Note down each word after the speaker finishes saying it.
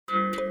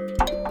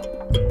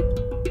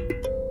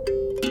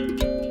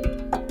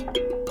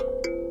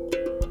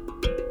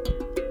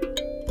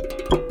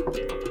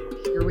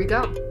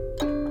go.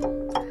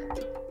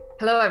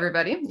 Hello,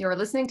 everybody. You're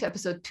listening to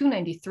episode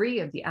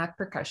 293 of the Act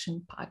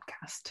Percussion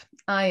podcast.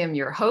 I am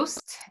your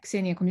host,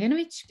 Ksenia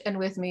Komljenovic, and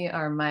with me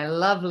are my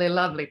lovely,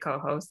 lovely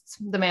co-hosts,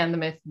 the man, the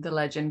myth, the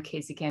legend,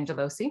 Casey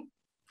Cangelosi.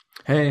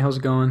 Hey, how's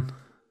it going?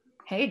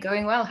 Hey,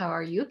 going well. How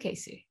are you,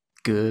 Casey?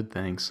 Good,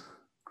 thanks.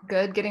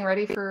 Good. Getting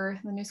ready for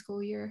the new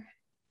school year?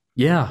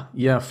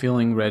 Yeah,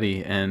 feeling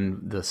ready. And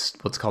this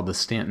what's called the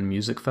Stanton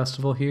Music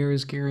Festival here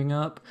is gearing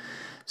up.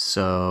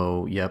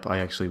 So, yep, I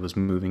actually was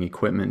moving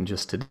equipment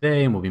just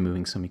today, and we'll be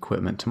moving some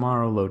equipment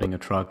tomorrow, loading a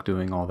truck,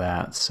 doing all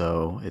that.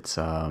 So it's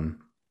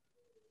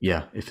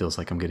it feels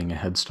like I'm getting a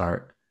head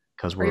start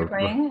because Are you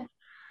playing?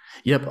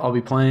 Yep, I'll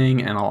be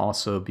playing, and I'll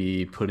also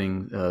be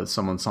putting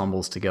some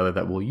ensembles together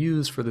that we'll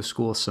use for the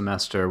school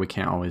semester. We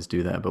can't always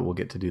do that, but we'll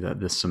get to do that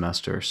this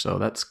semester. So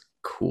that's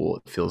cool.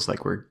 It feels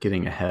like we're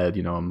getting ahead,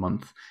 a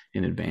month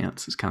in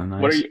advance. It's kind of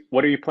nice.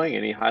 What are you playing?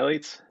 Any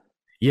highlights?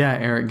 Yeah,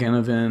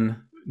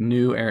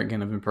 new Eric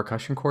Genovan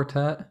percussion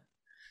quartet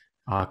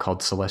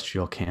called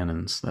Celestial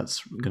Cannons.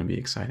 That's going to be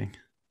exciting.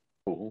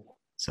 Cool.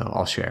 So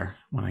I'll share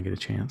when I get a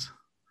chance.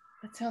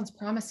 That sounds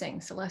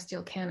promising.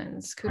 Celestial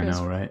Cannons. I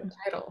know, right? For the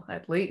title,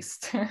 at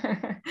least.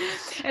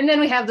 And then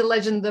we have the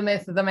legend, the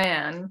myth, the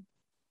man,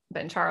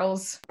 Ben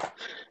Charles.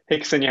 Hey,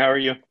 Ksenia, how are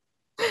you?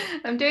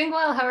 I'm doing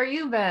well. How are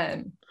you,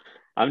 Ben?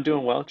 I'm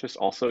doing well. Just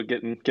also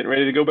getting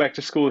ready to go back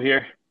to school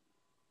here.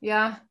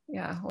 Yeah, we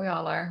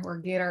all are.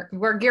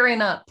 We're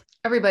gearing up.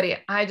 Everybody,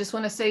 I just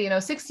want to say,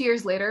 6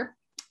 years later,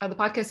 the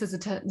podcast has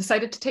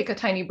decided to take a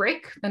tiny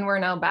break, and we're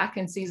now back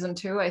in season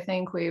 2. I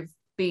think we've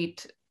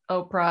beat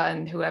Oprah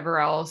and whoever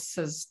else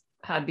has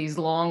had these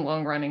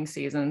long running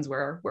seasons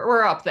where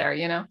we're up there,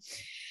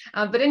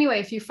 But anyway,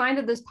 if you find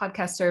that this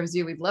podcast serves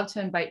you, we'd love to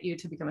invite you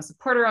to become a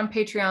supporter on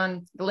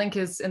Patreon. The link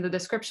is in the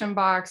description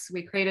box.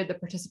 We created the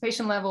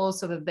participation levels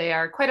so that they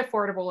are quite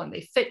affordable and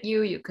they fit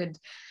you. You could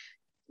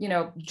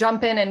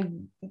jump in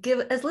and give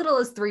as little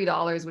as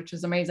 $3, which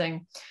is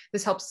amazing.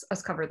 This helps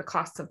us cover the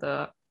costs of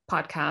the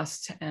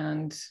podcast.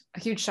 And a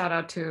huge shout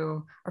out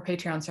to our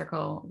Patreon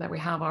circle that we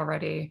have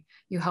already.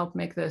 You help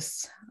make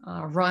this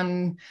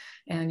run,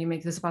 and you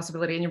make this a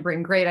possibility, and you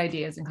bring great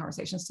ideas and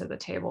conversations to the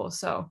table.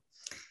 So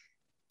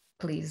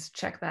please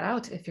check that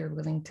out if you're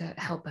willing to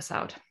help us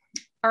out.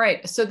 All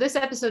right, so this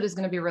episode is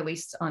going to be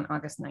released on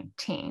August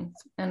 19th,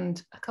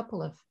 and a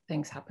couple of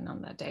things happened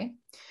on that day.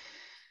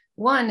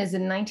 One is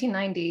in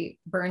 1990,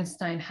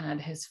 Bernstein had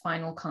his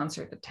final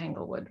concert at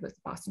Tanglewood with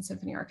the Boston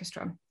Symphony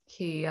Orchestra.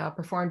 He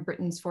performed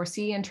Britten's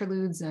 4C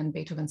interludes and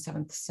Beethoven's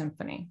 7th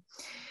Symphony.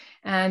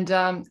 And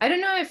I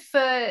don't know if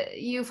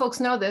you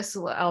folks know this.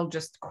 I'll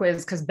just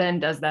quiz because Ben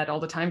does that all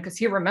the time because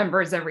he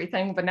remembers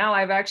everything. But now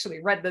I've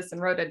actually read this and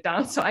wrote it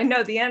down, so I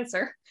know the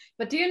answer.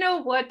 But do you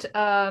know what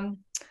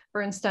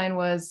Bernstein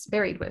was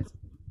buried with?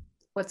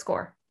 What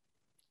score?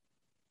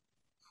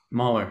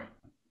 Mahler.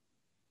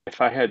 If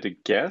I had to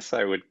guess,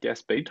 I would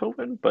guess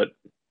Beethoven, but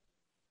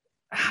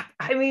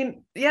I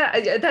mean,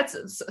 yeah, that's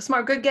a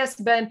smart. Good guess,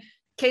 Ben.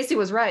 Casey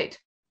was right.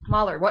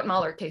 Mahler. What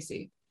Mahler,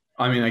 Casey?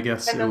 I mean, I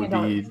guess it would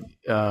be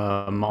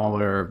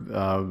Mahler.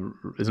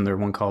 Isn't there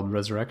one called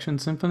Resurrection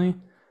Symphony?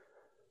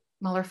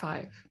 Mahler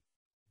 5.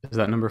 Is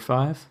that number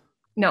 5?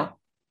 No.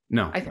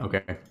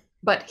 Okay.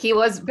 But he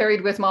was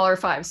buried with Mahler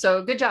 5.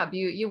 So good job.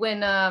 You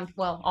win,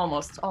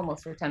 almost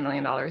for $10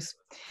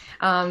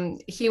 million.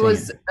 He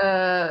was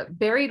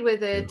buried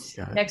with it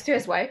next to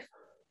his wife,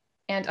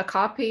 and a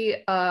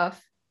copy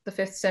of the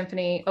 5th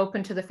Symphony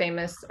open to the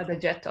famous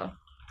Adagietto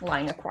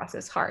lying across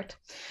his heart.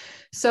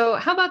 So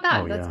how about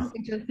that? That's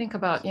something to think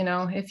about.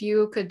 If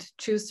you could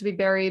choose to be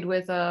buried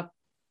with a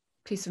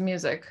piece of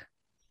music,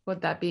 what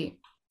would that be?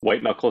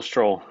 White Knuckle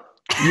Stroll.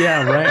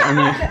 Yeah, right. I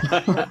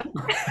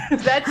mean,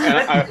 that's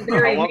I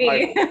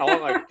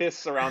want my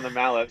fists around the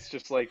mallets,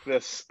 just like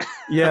this.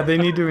 Yeah, they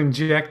need to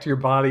inject your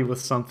body with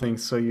something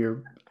so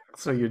you're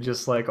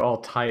just like all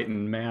tight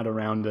and mad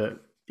around it.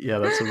 Yeah,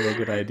 that's a really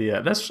good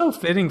idea. That's so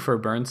fitting for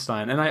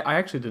Bernstein. And I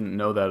actually didn't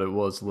know that it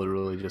was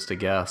literally just a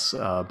guess,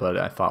 but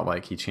I thought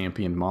like he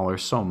championed Mahler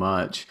so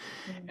much.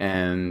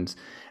 And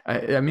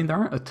I mean, there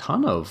aren't a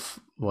ton of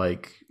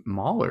like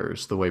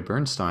Mahlers the way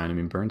Bernstein. I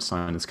mean,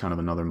 Bernstein is kind of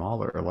another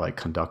Mahler, like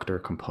conductor,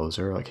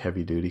 composer, like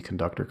heavy duty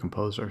conductor,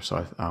 composer.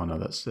 So I don't know,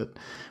 that's it.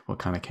 What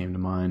kind of came to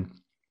mind.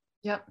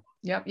 Yep.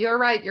 You're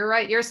right.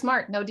 You're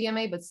smart. No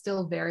DMA, but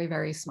still very,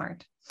 very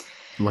smart.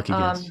 Lucky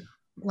guess.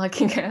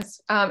 Lucky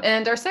guess.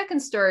 And our second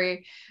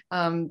story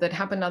that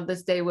happened on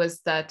this day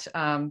was that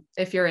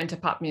if you're into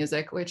pop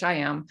music, which I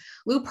am,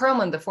 Lou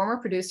Pearlman, the former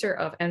producer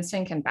of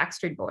NSYNC and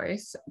Backstreet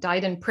Boys,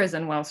 died in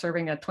prison while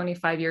serving a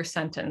 25-year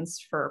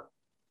sentence for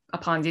a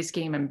Ponzi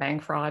scheme and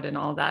bank fraud and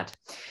all that.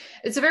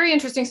 It's a very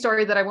interesting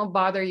story that I won't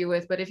bother you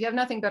with, but if you have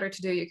nothing better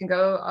to do, you can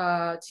go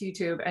to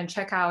YouTube and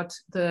check out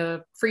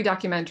the free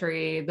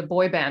documentary, The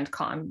Boy Band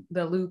Con,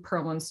 the Lou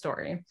Pearlman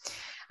story.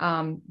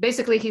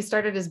 Basically, he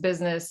started his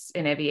business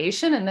in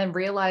aviation and then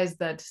realized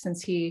that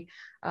since he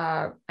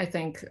had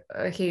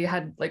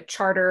like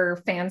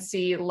charter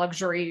fancy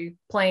luxury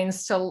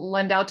planes to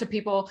lend out to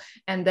people,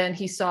 and then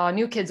he saw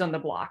New Kids on the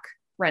Block,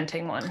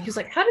 renting one. He was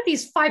like, how did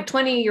these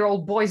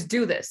 20-year-old boys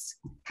do this?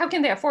 How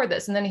can they afford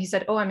this? And then he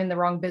said, oh, I'm in the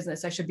wrong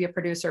business. I should be a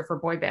producer for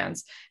boy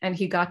bands. And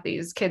he got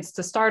these kids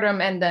to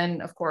stardom and then,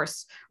 of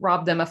course,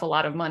 robbed them of a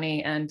lot of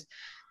money. And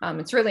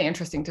it's really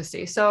interesting to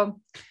see. So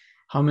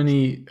how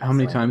many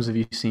times have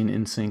you seen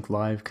NSYNC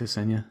live,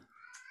 Ksenia?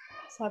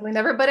 Sadly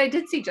never, but I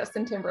did see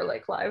Justin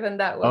Timberlake live, and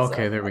that was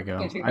okay. There we go.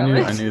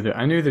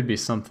 I knew there'd be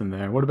something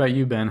there. What about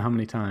you, Ben? How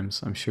many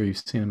times? I'm sure you've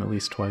seen him at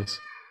least twice.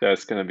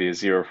 That's going to be a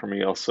 0 for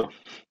me also.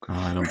 Oh,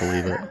 I don't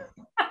believe it.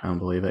 I don't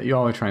believe it. You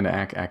all are trying to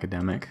act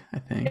academic, I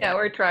think. Yeah,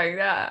 we're trying.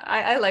 Yeah,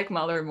 I like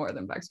Mahler more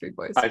than Backstreet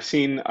Boys. I've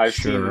seen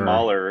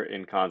Mahler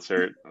in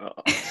concert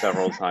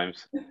several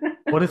times.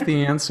 What if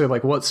the answer,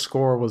 like, what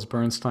score was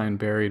Bernstein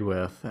buried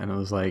with? And it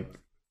was like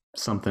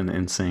something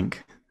NSYNC.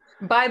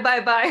 Bye Bye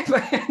Bye by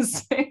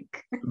NSYNC.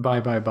 Bye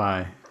Bye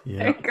Bye.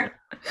 Yeah.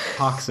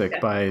 Toxic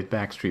by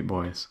Backstreet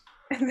Boys.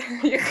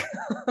 There you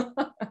go.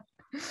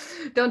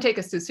 Don't take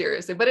us too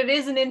seriously, but it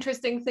is an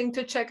interesting thing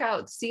to check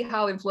out. See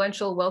how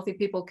influential, wealthy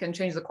people can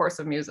change the course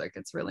of music.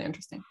 It's really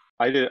interesting.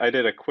 I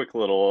did a quick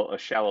little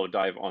shallow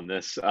dive on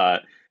this,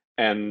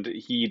 and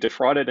he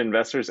defrauded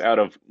investors out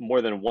of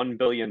more than $1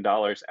 billion,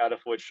 out of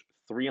which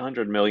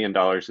 $300 million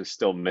is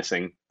still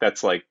missing.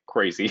 That's like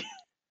crazy.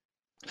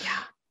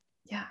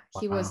 Yeah,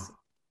 he was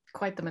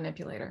quite the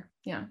manipulator.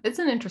 Yeah, it's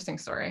an interesting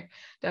story.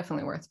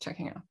 Definitely worth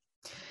checking out.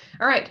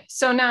 All right,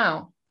 so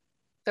now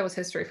that was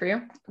history for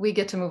you. We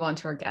get to move on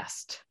to our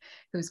guest,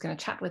 who's going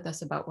to chat with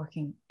us about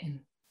working in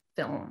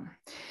film.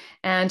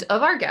 And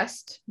of our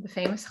guest, the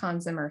famous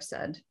Hans Zimmer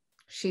said,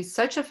 she's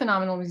such a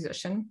phenomenal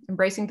musician,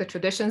 embracing the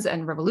traditions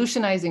and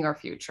revolutionizing our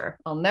future.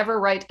 I'll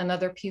never write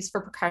another piece for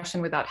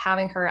percussion without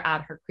having her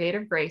add her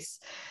creative grace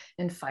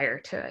and fire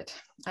to it.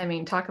 I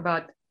mean, talk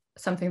about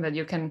something that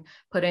you can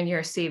put in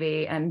your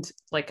CV and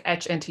like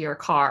etch into your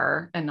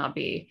car and not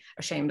be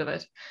ashamed of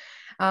it.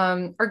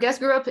 Our guest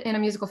grew up in a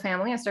musical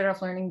family and started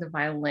off learning the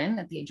violin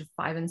at the age of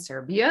 5 in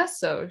Serbia.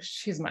 So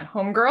she's my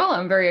homegirl.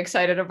 I'm very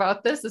excited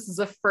about this. This is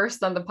a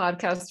first on the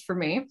podcast for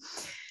me.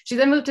 She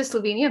then moved to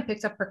Slovenia and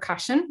picked up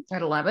percussion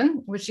at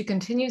 11, which she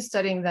continued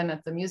studying then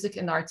at the Music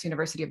and Arts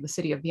University of the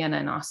city of Vienna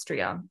in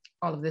Austria.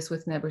 All of this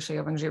with Nebojša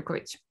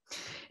Jovanživković.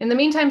 In the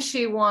meantime,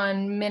 she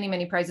won many,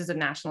 many prizes at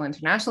national and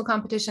international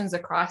competitions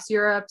across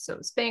Europe.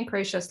 So Spain,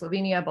 Croatia,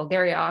 Slovenia,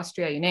 Bulgaria,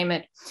 Austria, you name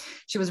it.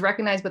 She was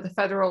recognized by the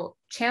Federal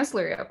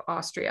Chancellery of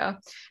Austria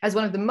as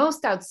one of the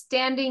most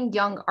outstanding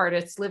young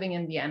artists living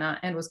in Vienna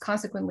and was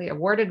consequently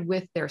awarded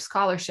with their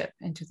scholarship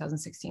in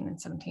 2016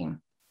 and 17.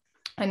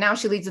 And now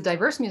she leads a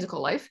diverse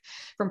musical life,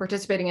 from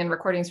participating in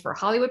recordings for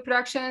Hollywood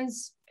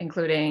productions,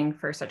 including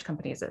for such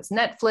companies as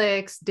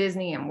Netflix,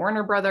 Disney, and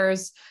Warner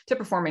Brothers, to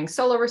performing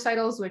solo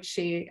recitals, which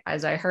she,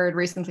 as I heard,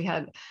 recently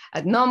had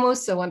at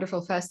Nomus, a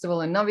wonderful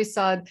festival in Novi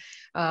Sad,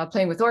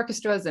 playing with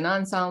orchestras and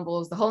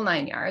ensembles, the whole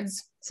 9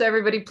 yards. So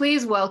everybody,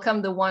 please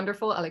welcome the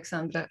wonderful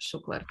Aleksandra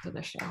Šuklar to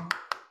the show.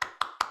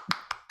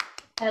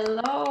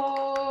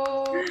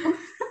 Hello.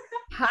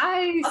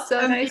 Hi.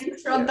 So nice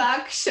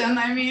introduction.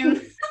 I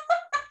mean.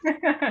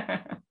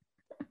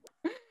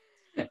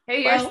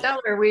 Hey, you're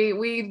stellar.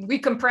 We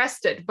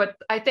compressed it, but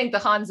I think the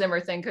Hans Zimmer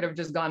thing could have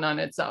just gone on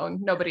its own.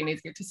 Nobody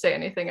needs you to say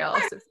anything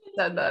else if you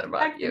said that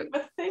about you.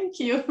 But thank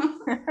you.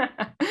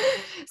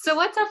 So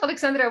what's up,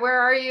 Aleksandra? Where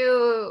are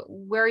you?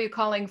 Where are you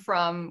calling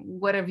from?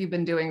 What have you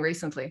been doing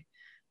recently?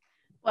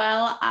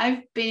 Well,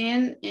 I've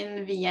been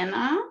in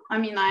Vienna. I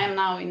mean, I am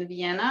now in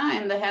Vienna,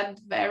 and I had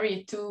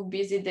very 2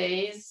 busy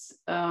days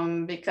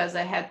because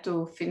I had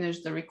to finish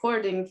the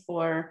recording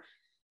for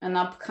an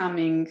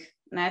upcoming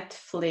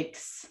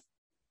Netflix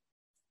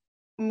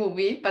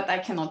movie, but I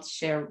cannot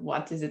share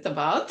what is it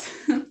about.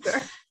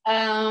 Sure.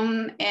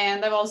 And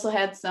I've also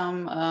had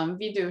some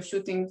video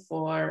shooting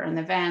for an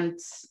event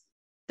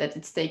that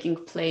it's taking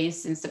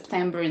place in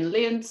September in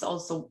Linz,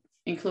 also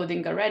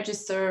including a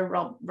regisseur,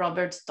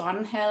 Robert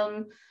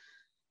Dornhelm.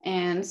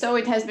 And so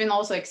it has been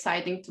also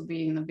exciting to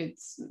be in a bit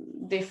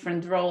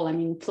different role. I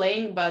mean,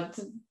 playing, but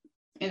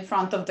in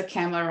front of the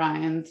camera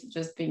and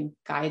just being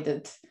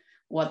guided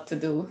what to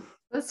do.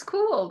 That's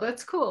cool.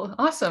 That's cool.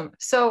 Awesome.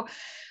 So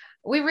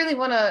we really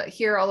want to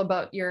hear all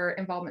about your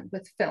involvement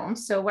with film.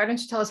 So why don't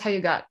you tell us how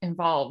you got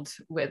involved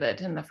with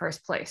it in the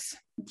first place?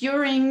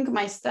 During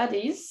my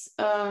studies,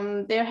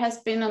 there has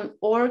been an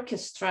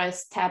orchestra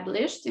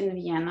established in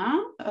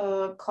Vienna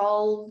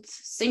called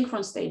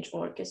Synchron Stage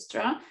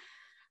Orchestra,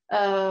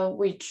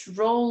 which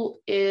role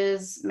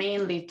is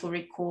mainly to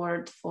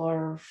record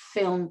for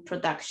film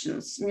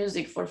productions,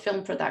 music for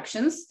film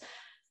productions.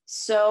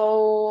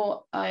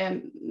 So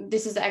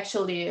this is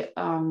actually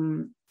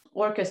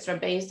orchestra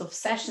based of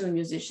session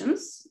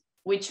musicians,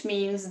 which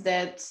means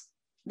that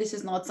this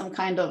is not some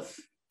kind of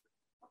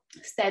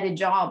steady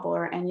job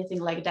or anything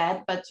like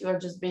that, but you're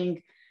just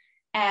being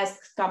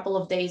asked a couple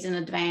of days in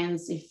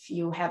advance if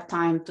you have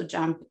time to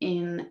jump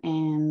in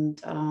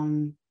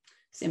and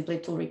simply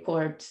to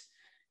record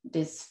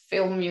this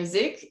film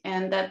music.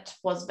 And that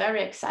was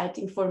very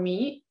exciting for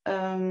me.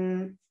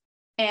 And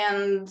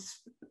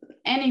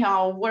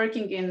anyhow,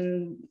 working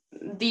in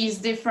these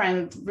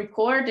different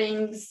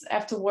recordings,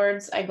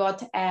 afterwards I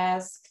got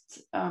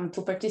asked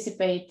to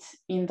participate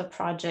in the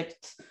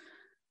project,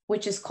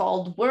 which is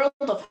called World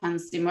of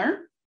Hans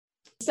Zimmer.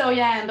 So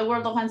yeah, and the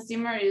World of Hans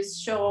Zimmer is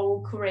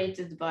show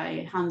curated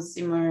by Hans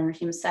Zimmer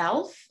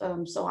himself.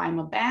 So I'm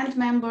a band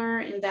member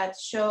in that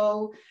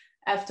show.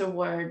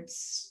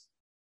 Afterwards,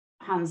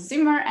 Hans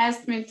Zimmer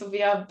asked me to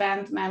be a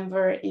band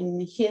member in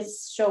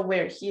his show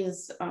where he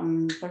is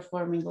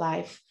performing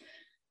live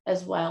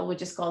as well,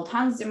 which is called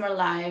Hans Zimmer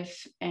Live.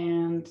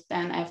 And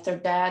then after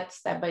that,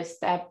 step by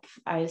step,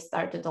 I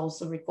started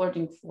also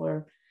recording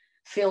for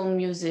film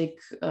music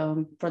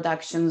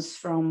productions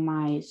from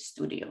my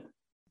studio.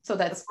 So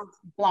that's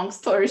long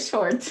story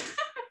short.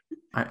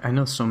 I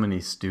know so many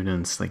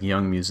students, like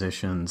young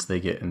musicians, they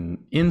get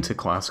into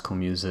classical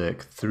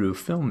music through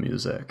film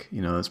music.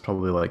 You know, it's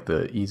probably like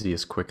the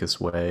easiest,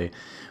 quickest way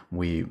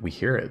we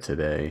hear it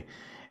today.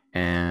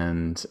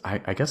 And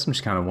I guess I'm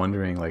just kind of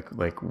wondering,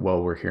 like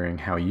while we're hearing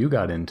how you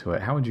got into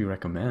it, how would you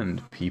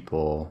recommend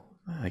people,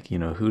 like, you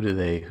know, who do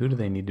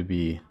they need to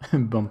be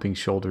bumping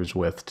shoulders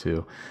with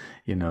to,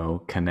 you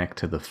know, connect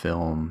to the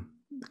film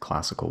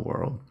classical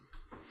world?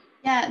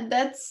 Yeah,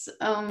 that's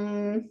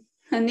an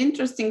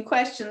interesting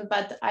question,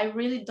 but I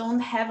really don't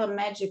have a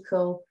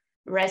magical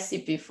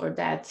recipe for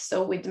that.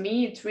 So with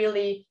me, it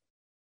really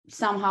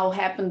somehow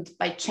happened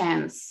by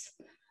chance.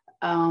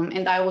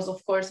 And I was,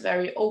 of course,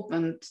 very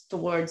open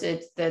towards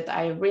it, that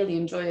I really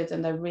enjoyed it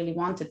and I really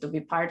wanted to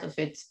be part of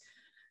it.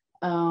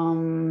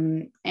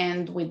 And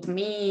with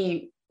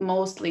me,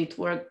 mostly it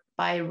worked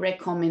by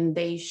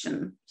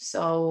recommendation.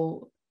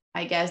 So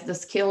I guess the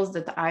skills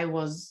that I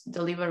was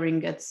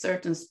delivering at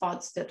certain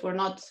spots that were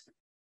not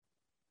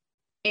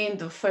in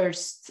the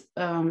first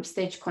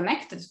stage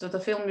connected to the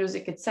film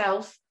music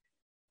itself,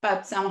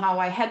 but somehow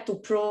I had to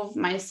prove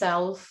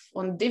myself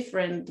on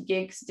different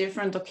gigs,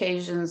 different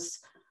occasions,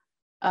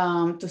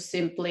 to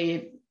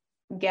simply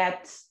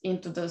get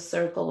into the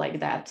circle like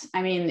that.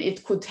 I mean,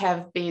 it could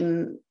have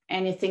been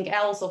anything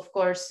else, of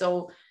course.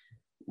 So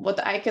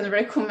what I can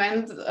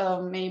recommend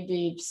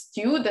maybe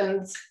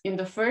students in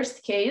the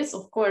first case,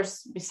 of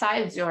course,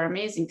 besides your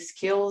amazing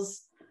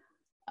skills,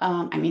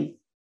 I mean,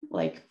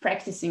 like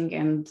practicing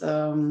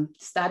and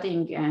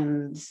studying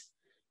and,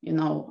 you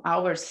know,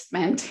 hours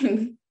spent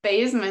in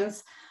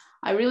basements,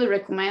 I really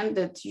recommend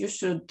that you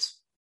should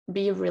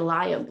be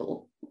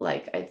reliable.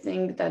 Like, I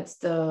think that's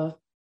the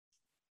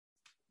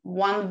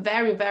one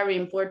very, very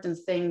important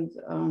thing.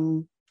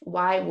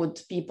 Why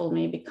would people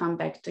maybe come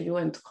back to you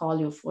and call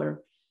you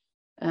for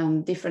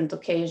different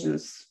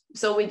occasions?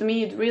 So with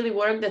me, it really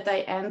worked that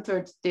I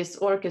entered this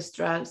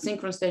orchestra,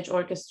 Synchron Stage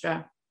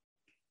Orchestra,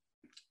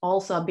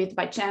 also a bit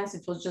by chance.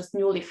 It was just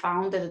newly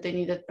founded that they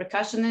needed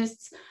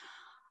percussionists.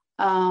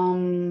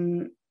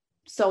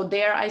 So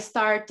there I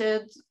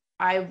started.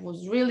 I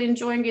was really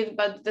enjoying it,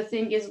 but the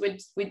thing is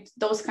with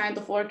those kind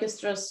of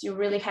orchestras, you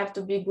really have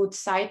to be a good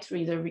sight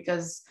reader,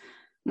 because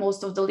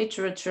most of the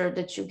literature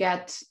that you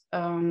get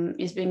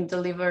is being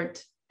delivered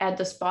at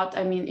the spot.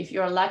 I mean, if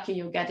you're lucky,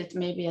 you get it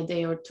maybe a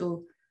day or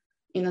two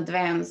in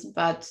advance,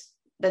 but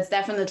that's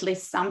definitely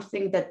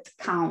something that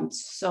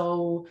counts.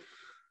 So,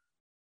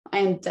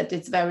 and that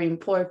it's very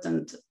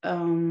important.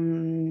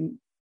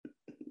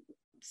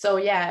 So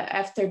yeah,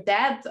 after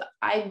that,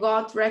 I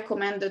got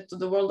recommended to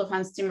the World of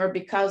Hans Zimmer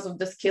because of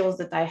the skills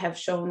that I have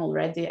shown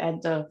already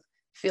at the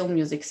film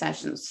music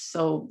sessions.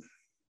 So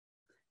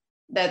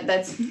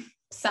that's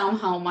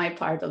somehow my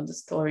part of the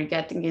story,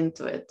 getting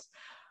into it.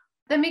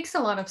 That makes a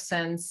lot of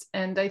sense.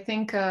 And I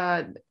think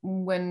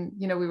when,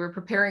 you know, we were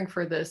preparing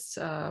for this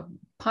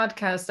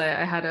podcast,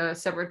 I had a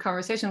separate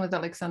conversation with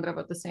Aleksandra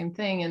about the same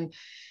thing. And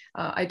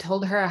I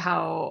told her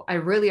how I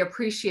really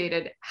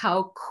appreciated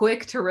how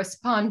quick to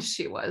respond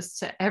she was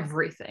to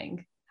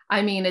everything.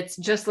 I mean, it's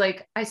just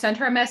like I sent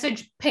her a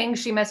message, ping,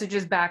 she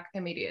messages back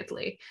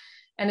immediately.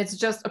 And it's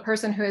just a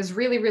person who is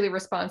really, really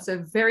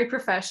responsive, very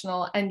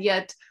professional. And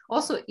yet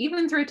also,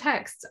 even through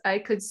text, I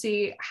could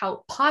see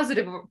how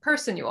positive of a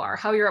person you are,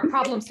 how you're a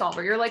problem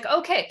solver. You're like,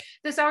 okay,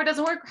 this hour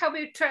doesn't work. How about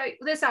we try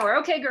this hour?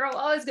 Okay, girl,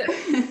 all is good.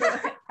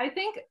 So I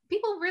think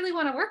people really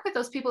want to work with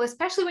those people,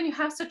 especially when you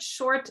have such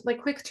short, like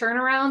quick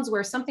turnarounds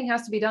where something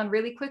has to be done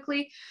really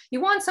quickly.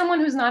 You want someone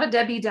who's not a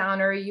Debbie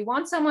Downer. You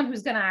want someone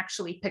who's going to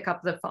actually pick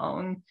up the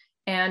phone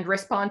and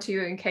respond to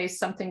you in case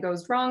something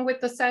goes wrong with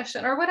the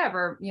session or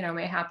whatever, you know,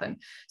 may happen.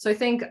 So I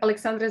think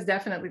Aleksandra is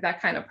definitely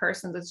that kind of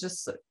person that's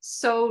just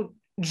so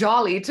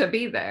jolly to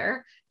be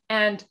there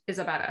and is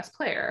a badass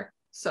player.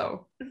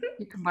 So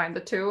you combine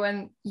the two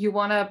and you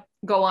want to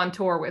go on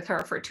tour with her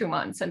for 2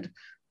 months and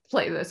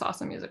play this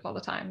awesome music all the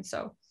time.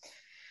 So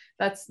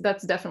that's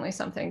definitely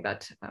something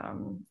that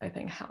I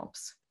think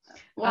helps.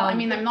 Well, I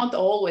mean, I'm not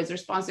always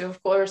responsive,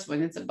 of course,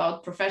 when it's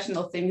about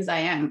professional things I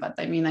am, but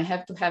I mean, I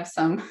have to have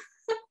some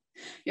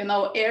you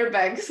know,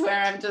 airbags where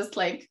I'm just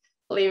like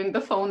leaving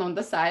the phone on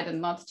the side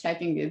and not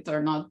checking it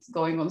or not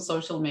going on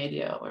social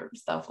media or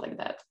stuff like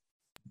that.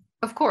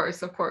 Of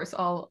course,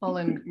 all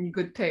in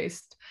good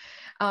taste.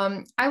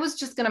 I was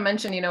just going to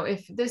mention, you know,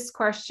 if this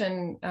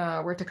question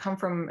were to come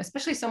from,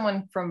 especially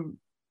someone from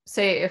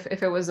say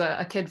if it was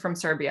a kid from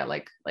Serbia,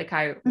 like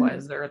I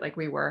was, or like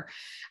we were,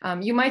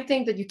 you might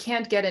think that you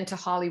can't get into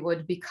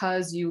Hollywood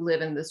because you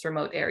live in this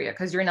remote area,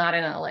 because you're not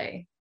in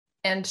LA.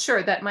 And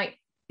sure, that might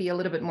be a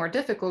little bit more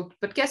difficult,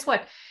 but guess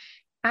what?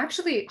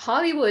 Actually,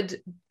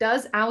 Hollywood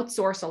does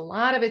outsource a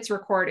lot of its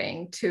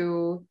recording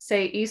to,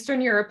 say, Eastern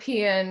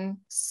European,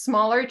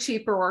 smaller,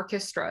 cheaper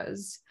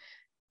orchestras,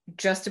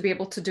 just to be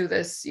able to do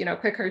this,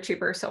 quicker,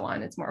 cheaper, so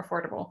on. It's more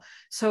affordable.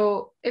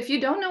 So if you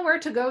don't know where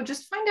to go,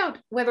 just find out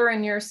whether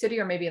in your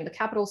city or maybe in the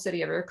capital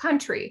city of your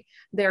country,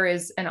 there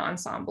is an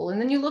ensemble. And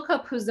then you look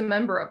up who's the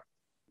member of,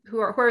 who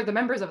are the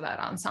members of that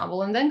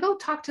ensemble, and then go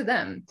talk to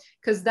them,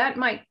 because that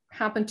might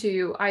happen to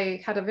you.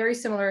 I had a very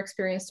similar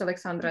experience to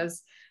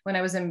Aleksandra's when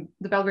I was in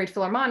the Belgrade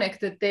Philharmonic,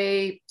 that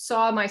they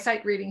saw my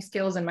sight reading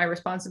skills and my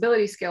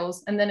responsibility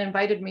skills, and then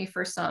invited me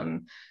for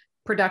some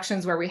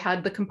productions where we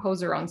had the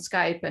composer on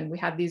Skype, and we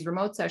had these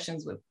remote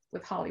sessions with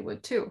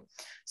Hollywood too.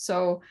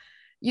 So,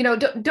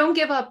 don't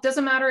give up.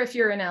 Doesn't matter if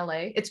you're in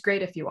LA. It's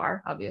great if you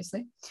are,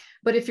 obviously.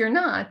 But if you're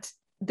not,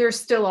 there's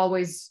still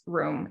always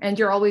room, and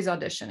you're always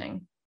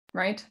auditioning,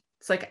 right?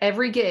 It's like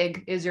every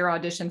gig is your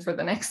audition for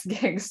the next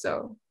gig.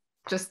 So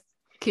just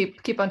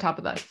keep on top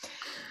of that.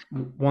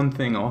 One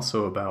thing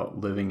also about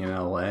living in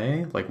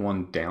LA, like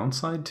one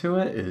downside to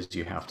it, is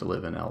you have to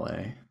live in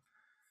LA.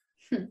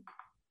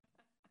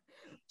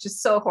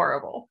 Just so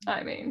horrible.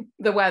 I mean,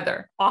 the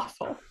weather,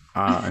 awful.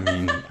 I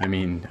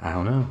mean, I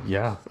don't know.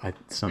 Yeah,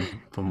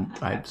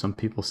 some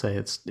people say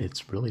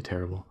it's really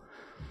terrible.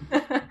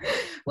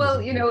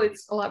 Well,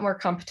 it's a lot more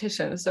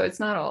competition, so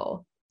it's not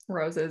all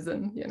roses,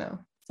 and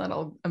it's not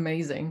all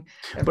amazing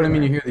everywhere. But I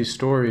mean, you hear these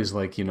stories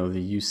like, the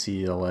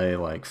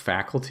UCLA, like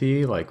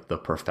faculty, like the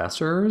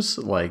professors,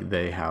 like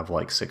they have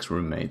like 6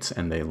 roommates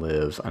and they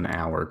live an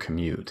hour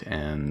commute.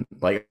 And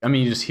like, I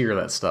mean, you just hear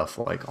that stuff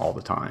like all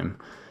the time,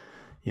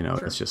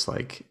 Sure. It's just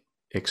like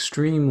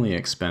extremely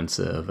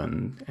expensive.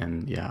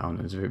 And yeah,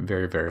 and it's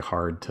very, very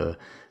hard to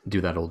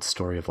do that old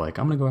story of like,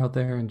 I'm going to go out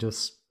there and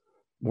just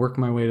work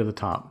my way to the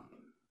top.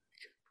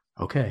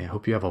 Okay. I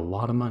hope you have a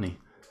lot of money,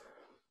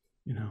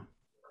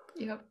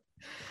 Yep.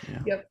 Yeah.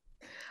 Yep.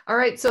 All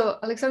right. So,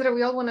 Aleksandra,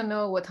 we all want to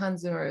know what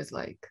Hans Zimmer is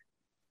like.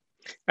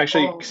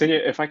 Actually,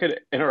 Ksenia, if I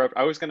could interrupt,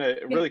 I was going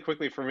to really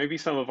quickly, for maybe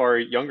some of our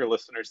younger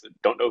listeners that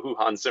don't know who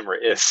Hans Zimmer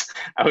is,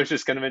 I was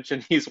just going to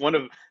mention he's one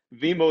of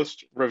the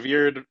most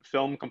revered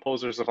film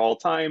composers of all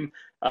time.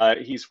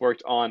 He's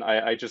worked on,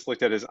 I just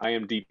looked at his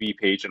IMDb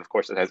page, and of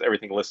course it has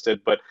everything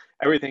listed, but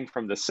everything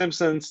from The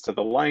Simpsons to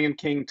The Lion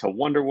King to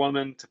Wonder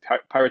Woman to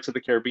Pirates of the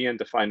Caribbean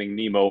to Finding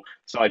Nemo.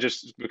 So I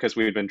just, because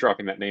we had been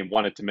dropping that name,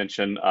 wanted to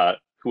mention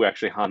who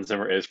actually Hans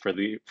Zimmer is for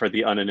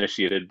the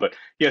uninitiated. But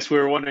yes, we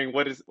were wondering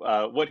what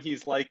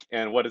he's like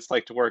and what it's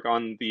like to work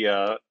on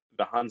the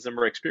Hans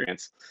Zimmer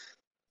experience.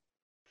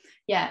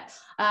 Yeah,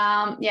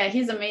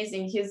 he's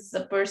amazing. He's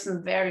a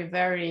person very,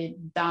 very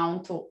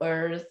down to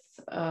earth,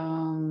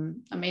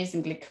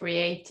 amazingly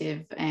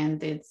creative,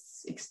 and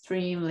it's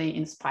extremely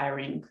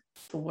inspiring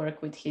to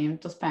work with him,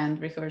 to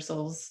spend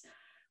rehearsals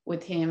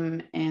with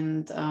him,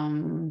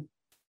 and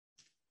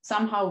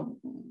somehow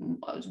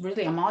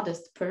really a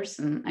modest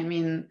person. I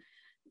mean,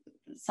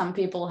 some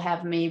people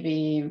have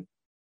maybe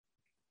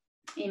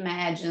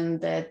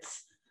imagined that,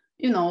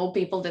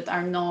 people that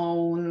are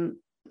known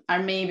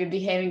are maybe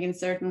behaving in a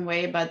certain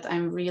way, but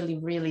I'm really,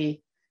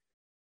 really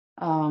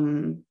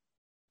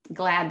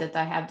glad that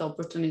I have the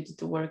opportunity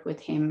to work with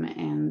him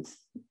and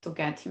to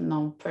get him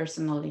known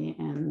personally,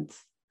 and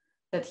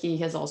that he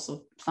has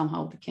also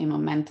somehow become a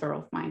mentor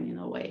of mine in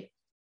a way.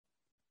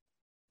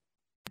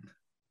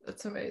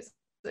 That's amazing.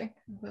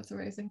 That's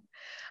amazing.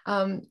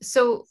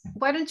 So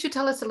why don't you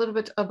tell us a little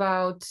bit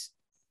about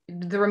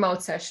the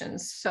remote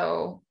sessions?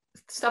 So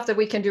stuff that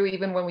we can do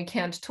even when we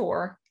can't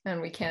tour and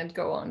we can't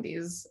go on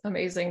these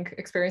amazing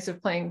experiences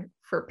of playing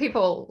for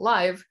people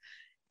live.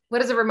 What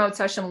does a remote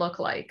session look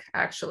like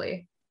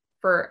actually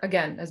for,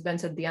 again, as Ben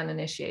said, the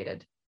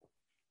uninitiated?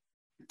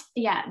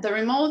 Yeah, the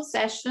remote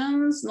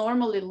sessions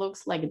normally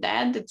looks like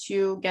that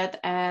you get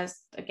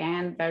asked,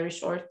 again, very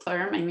short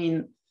term. I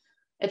mean,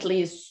 at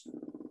least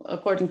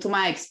according to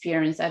my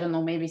experience, I don't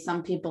know, maybe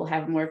some people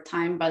have more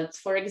time, but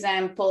for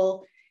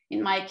example,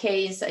 in my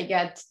case, I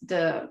get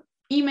the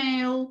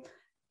email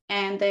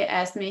and they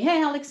asked me,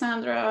 hey,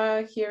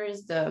 Aleksandra, here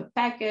is the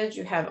package.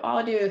 You have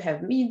audio, you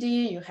have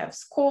MIDI, you have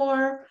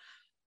score,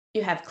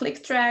 you have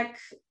click track,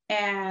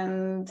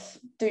 and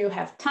do you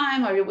have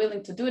time? Are you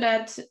willing to do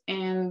that?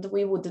 And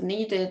we would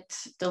need it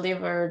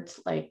delivered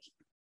like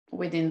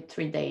within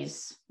 3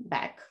 days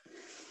back.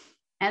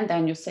 And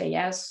then you say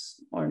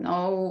yes or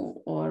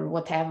no, or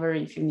whatever.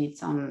 If you need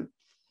some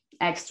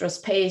extra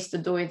space to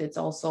do it, it's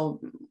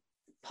also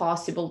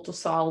possible to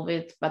solve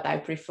it, but I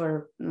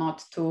prefer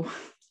not to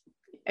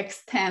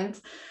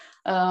extend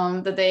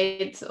the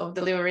date of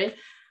delivery.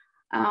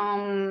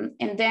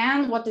 And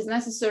then what is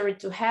necessary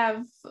to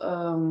have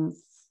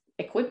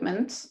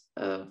equipment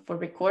for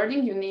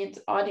recording, you need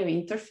audio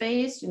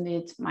interface, you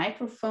need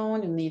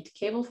microphone, you need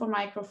cable for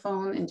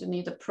microphone, and you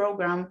need a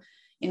program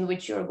in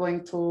which you're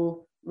going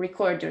to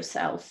record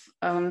yourself.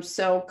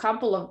 So a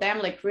couple of them,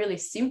 like really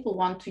simple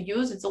one to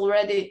use. It's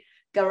already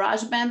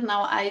GarageBand.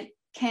 Now I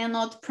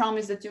cannot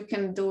promise that you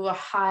can do a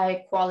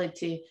high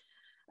quality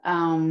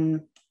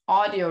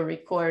audio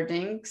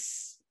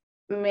recordings.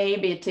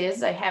 Maybe it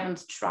is, I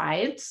haven't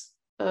tried.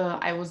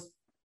 I was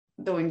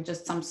doing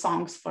just some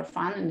songs for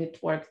fun and it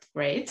worked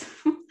great.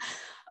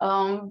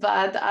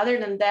 But other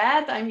than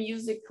that, I'm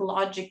using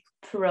Logic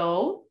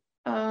Pro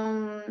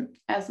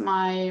as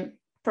my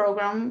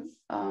program.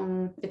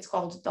 It's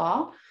called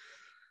DAW.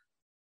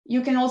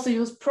 You can also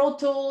use Pro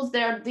Tools.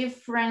 There are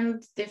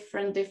different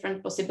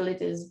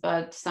possibilities,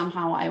 but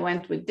somehow I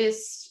went with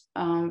this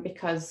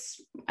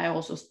because I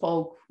also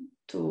spoke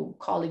to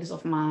colleagues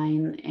of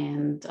mine,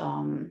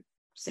 and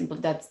simply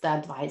that's the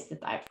advice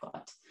that I've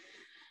got.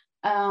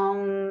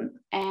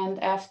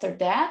 And after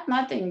that,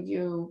 nothing.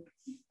 You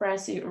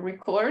press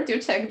record, you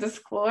check the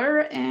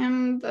score,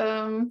 and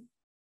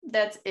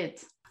that's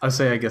it. I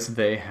say, I guess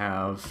they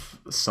have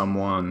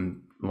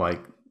someone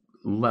like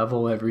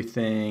level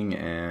everything,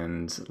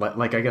 and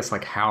like I guess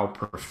like how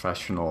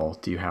professional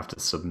do you have to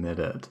submit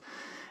it?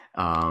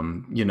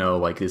 You know,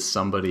 like is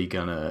somebody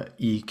gonna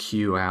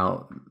EQ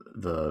out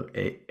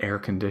the air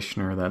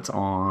conditioner that's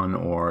on,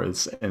 or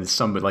is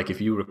somebody, like if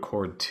you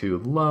record too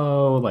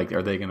low, like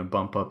are they gonna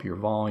bump up your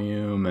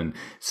volume? And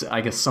so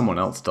I guess someone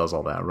else does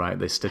all that, right?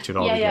 They stitch it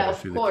all together. Yeah,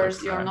 of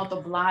course. You're not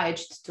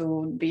obliged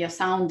to be a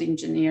sound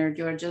engineer.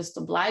 You're just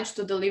obliged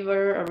to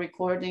deliver a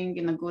recording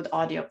in a good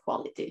audio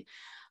quality.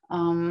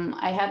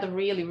 I had a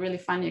really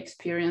funny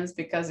experience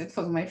because it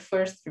was my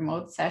first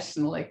remote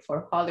session, like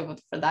for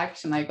Hollywood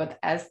production. I got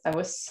asked, I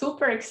was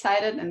super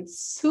excited and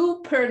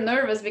super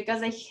nervous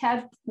because I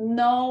had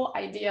no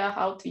idea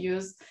how to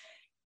use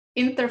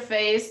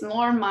interface,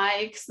 nor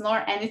mics,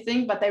 nor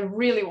anything, but I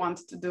really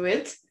wanted to do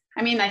it.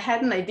 I mean, I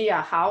had an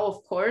idea how,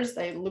 of course.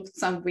 I looked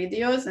some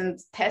videos and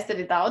tested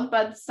it out,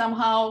 but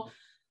somehow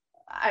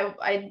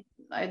I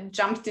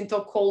jumped into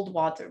cold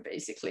water,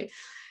 basically.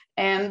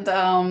 And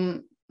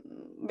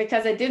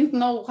because I didn't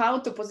know how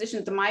to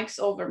position the mics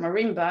over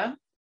marimba,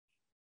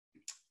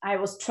 I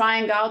was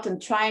trying out, and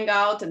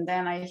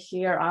then I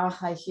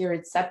hear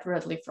it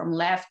separately from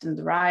left and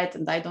right,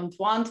 and I don't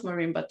want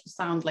marimba to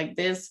sound like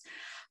this.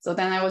 So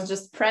then I was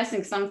just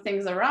pressing some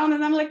things around,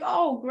 and I'm like,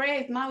 oh,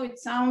 great, now it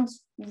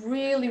sounds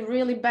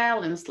really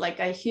balanced. Like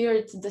I hear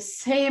it the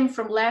same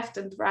from left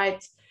and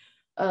right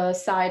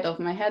side of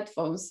my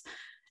headphones.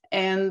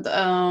 And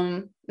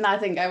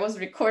nothing, I was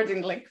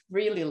recording like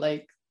really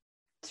like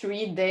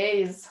 3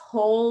 days,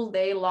 whole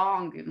day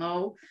long, you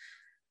know.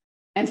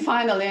 And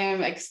finally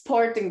I'm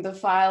exporting the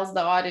files,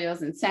 the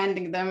audios, and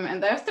sending them.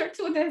 And after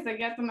 2 days I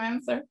get an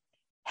answer.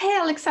 Hey,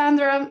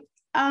 Aleksandra,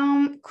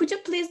 could you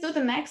please do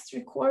the next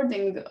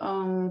recording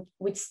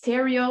with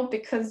stereo,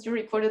 because you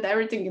recorded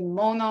everything in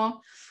mono,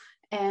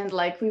 and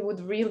like we would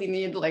really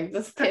need like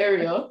the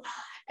stereo.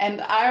 And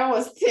I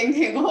was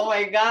thinking, oh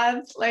my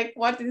God, like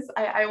what is,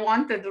 I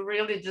wanted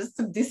really just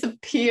to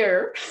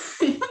disappear,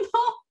 you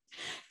know.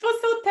 It was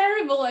so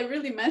terrible. I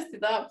really messed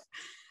it up.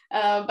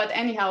 But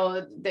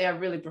anyhow, they are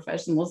really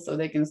professional, so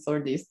they can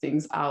sort these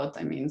things out.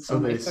 I mean, so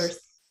my first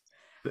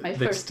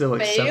still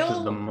fail,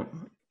 accepted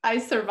them. I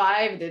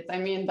survived it. I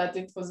mean, but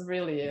it was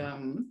really,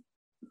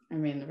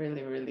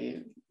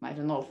 really, I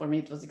don't know, for me,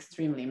 it was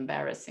extremely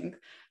embarrassing,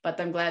 but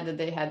I'm glad that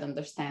they had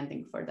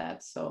understanding for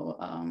that. So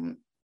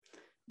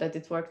that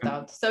it worked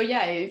out. So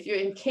yeah,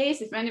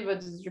 if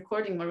anybody's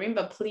recording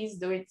marimba, please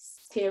do it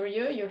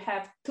stereo. You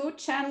have 2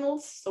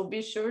 channels, so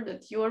be sure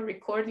that you are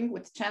recording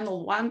with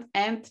channel 1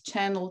 and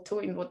channel 2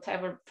 in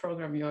whatever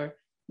program you're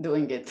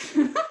doing it.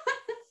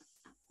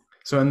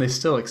 So, and they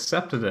still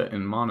accepted it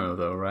in mono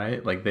though,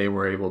 right? Like they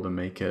were able to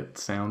make it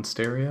sound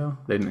stereo?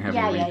 They didn't have to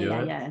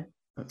redo it? Yeah.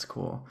 That's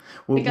cool.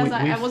 Well, because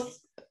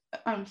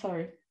I'm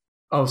sorry.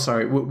 Oh,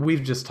 sorry.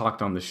 We've just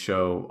talked on the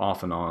show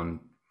off and on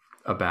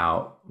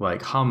about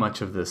like how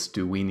much of this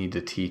do we need to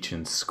teach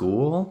in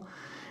school,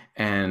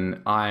 and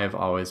I've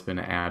always been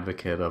an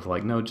advocate of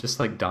like, no,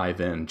 just like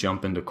dive in,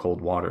 jump into cold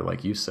water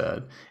like you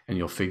said, and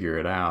you'll figure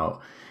it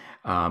out.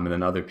 And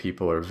then other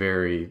people are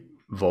very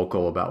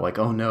vocal about like,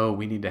 oh no,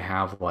 we need to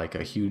have like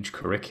a huge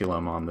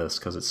curriculum on this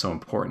because it's so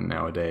important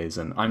nowadays.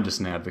 And I'm just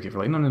an advocate for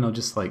like, no,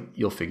 just like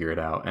you'll figure it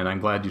out. And I'm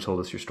glad you told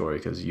us your story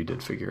because you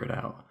did figure it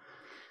out.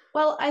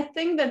 Well, I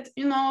think that,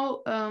 you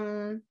know,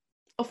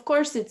 of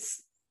course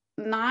it's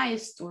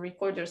nice to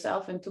record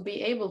yourself and to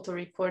be able to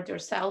record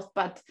yourself,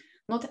 but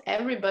not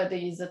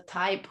everybody is a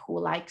type who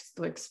likes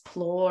to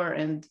explore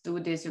and do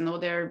this. You know,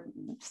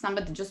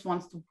 somebody just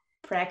wants to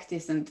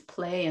practice and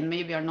play and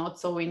maybe are not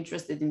so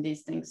interested in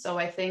these things. So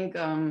I think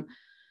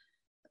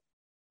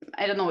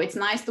I don't know, it's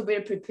nice to be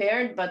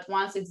prepared, but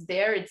once it's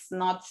there, it's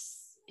not,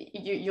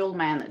 you'll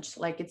manage.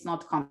 Like it's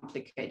not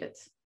complicated.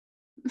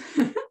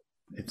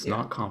 It's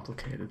not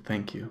complicated.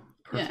 Thank you.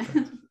 Perfect.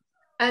 Yeah.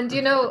 And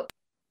you know,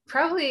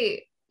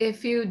 probably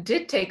if you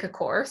did take a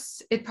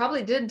course, it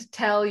probably did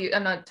tell you,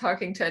 I'm not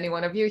talking to any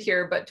one of you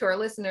here, but to our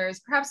listeners,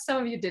 perhaps some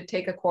of you did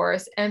take a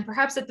course, and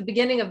perhaps at the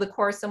beginning of the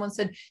course, someone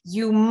said,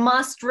 you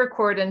must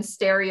record in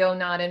stereo,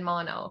 not in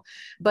mono.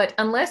 But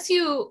unless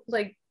you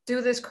like do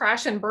this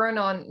crash and burn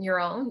on your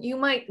own, you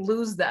might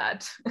lose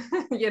that.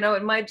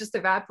 It might just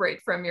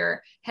evaporate from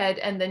your head,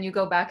 and then you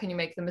go back and you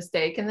make the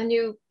mistake, and then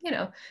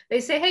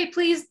they say, hey,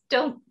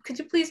 could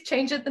you please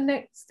change it the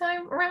next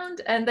time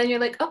around? And then you're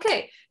like,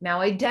 okay, now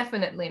I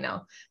definitely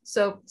know.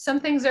 So some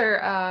things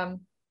are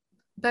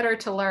better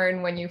to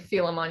learn when you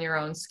feel them on your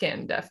own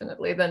skin,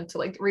 definitely, than to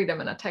like read them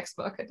in a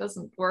textbook. It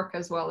doesn't work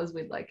as well as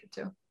we'd like it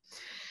to.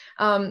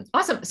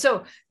 Awesome.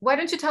 So why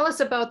don't you tell us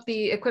about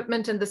the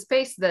equipment and the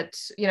space that,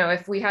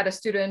 if we had a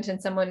student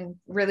and someone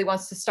really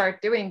wants to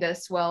start doing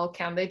this, well,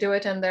 can they do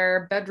it in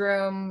their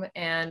bedroom?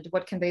 And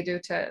what can they do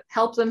to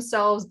help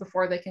themselves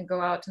before they can go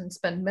out and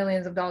spend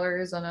millions of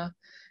dollars on a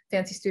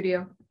fancy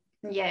studio?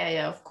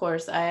 Yeah, of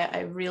course.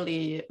 I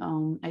really,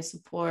 I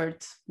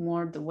support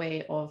more the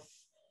way of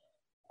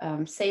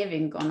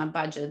saving on a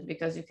budget,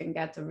 because you can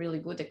get a really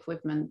good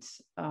equipment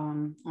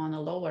on a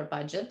lower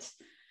budget.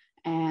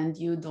 And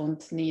you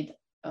don't need,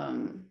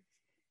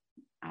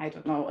 I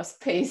don't know, a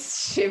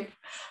spaceship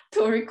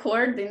to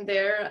record in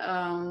there.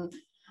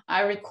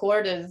 I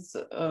recorded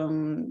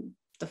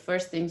the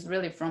first things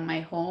really from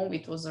my home.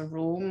 It was a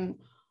room.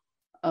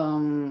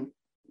 At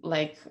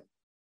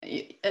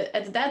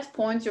that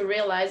point, you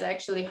realize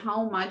actually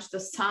how much the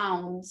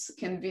sounds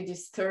can be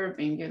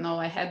disturbing.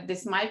 I had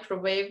this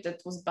microwave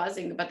that was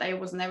buzzing, but I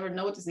was never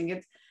noticing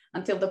it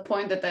until the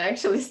point that I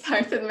actually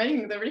started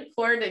making the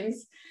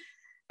recordings.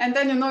 And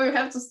then, you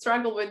have to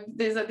struggle with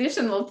these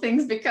additional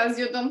things because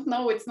you don't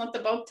know. It's not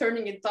about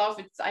turning it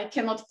off. I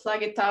cannot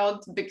plug it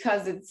out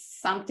because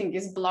something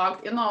is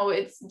blocked.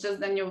 It's just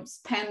then you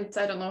spend,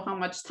 I don't know how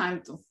much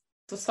time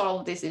to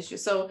solve this issue.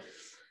 So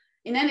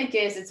in any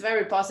case, it's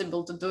very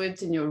possible to do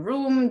it in your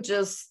room.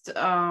 Just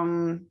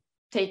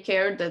take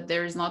care that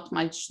there is not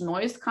much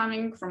noise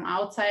coming from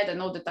outside. I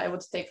know that I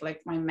would take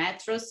like my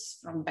mattress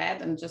from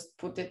bed and just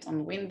put it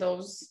on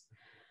windows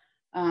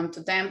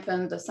to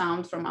dampen the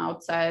sound from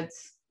outside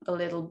a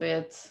little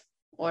bit.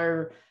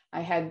 Or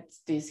I had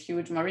these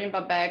huge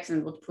marimba bags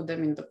and would put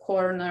them in the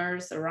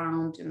corners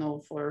around,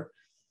 to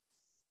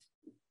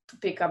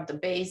pick up the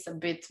bass a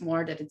bit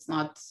more, that it's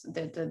not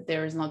that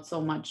there is not so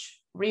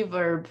much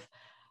reverb.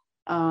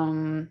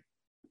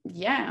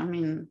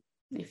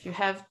 If you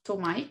have two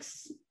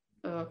mics,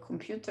 a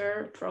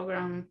computer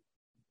program,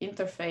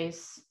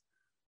 interface,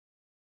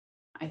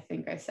 I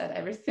think I said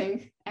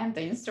everything, and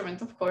the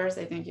instrument, of course,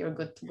 I think you're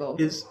good to go.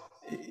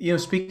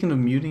 Speaking of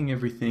muting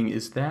everything,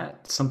 is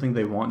that something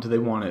they want? Do they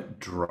want it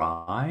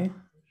dry?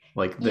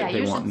 Like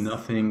they want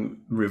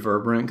nothing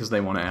reverberant because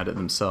they want to add it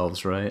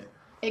themselves, right?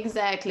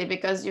 Exactly,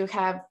 because you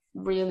have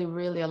really,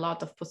 really a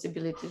lot of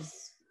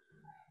possibilities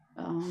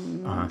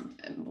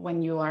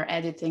when you are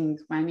editing.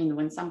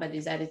 When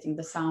somebody's editing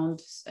the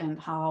sounds, and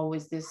how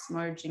is this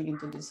merging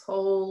into this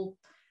whole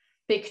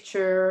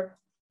picture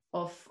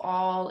of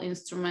all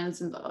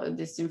instruments and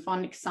this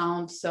symphonic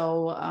sound.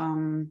 So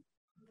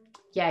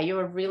you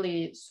are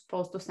really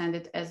supposed to send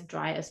it as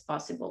dry as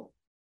possible.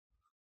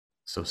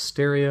 So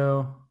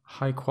stereo,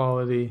 high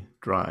quality,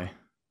 dry.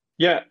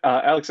 Yeah,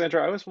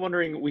 Aleksandra, I was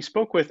wondering, we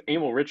spoke with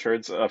Emil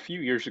Richards a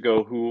few years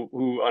ago,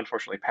 who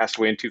unfortunately passed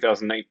away in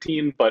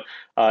 2019, but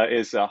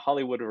is a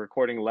Hollywood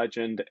recording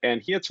legend. And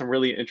he had some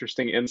really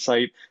interesting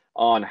insight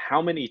on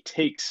how many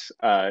takes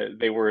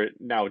they were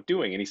now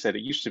doing. And he said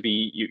it used to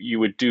be you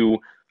would do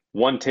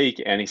one take,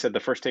 and he said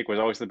the first take was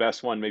always the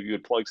best one. Maybe you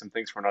would plug some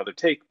things for another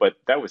take, but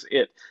that was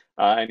it.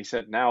 And he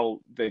said now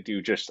they do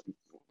just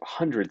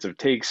hundreds of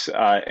takes.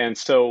 And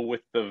so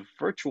with the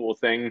virtual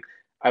thing,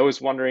 I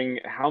was wondering,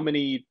 how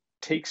many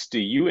takes do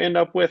you end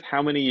up with?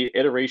 How many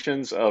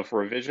iterations of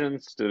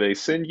revisions do they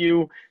send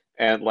you?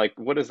 And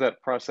what does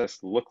that process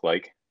look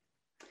like?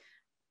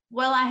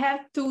 Well, I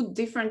have two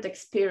different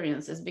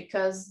experiences,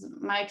 because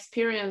my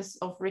experience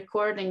of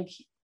recording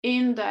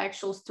in the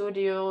actual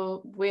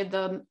studio with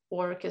an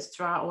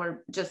orchestra,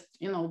 or just,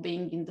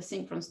 being in the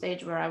synchron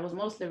stage where I was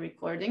mostly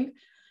recording,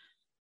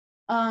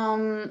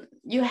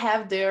 you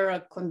have there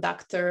a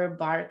conductor,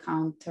 bar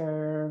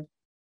counter,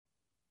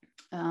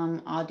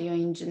 audio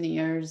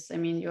engineers.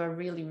 You're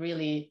really,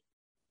 really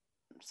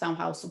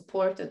somehow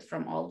supported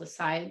from all the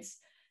sides.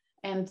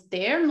 And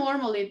there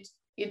normally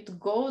it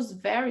goes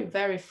very,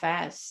 very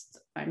fast.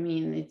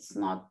 It's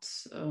not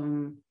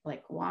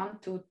like 1,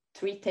 2,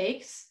 3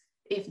 takes.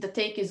 If the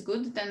take is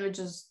good, then we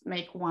just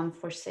make one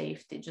for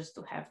safety, just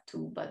to have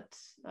two. But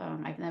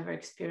I've never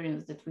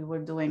experienced that we were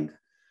doing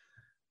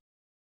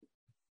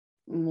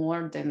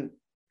more than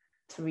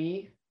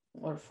 3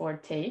 or 4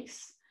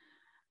 takes.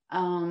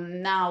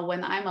 Now,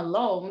 when I'm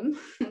alone,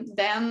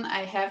 then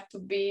I have to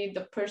be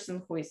the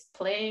person who is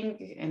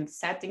playing and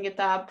setting it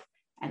up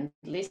and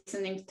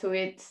listening to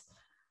it.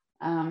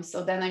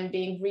 So then I'm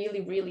being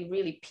really, really,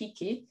 really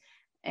picky.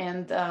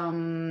 And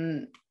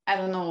I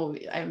don't know,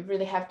 I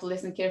really have to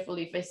listen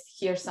carefully if I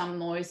hear some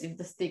noise, if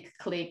the stick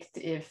clicked,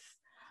 if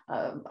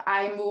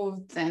I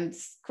moved and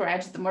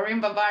scratched the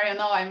marimba bar.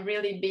 I'm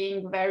really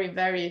being very,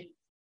 very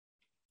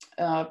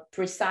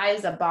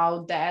precise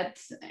about that.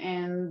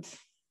 And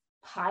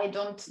I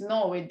don't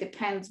know, it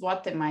depends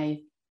what am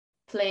I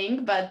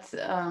playing, but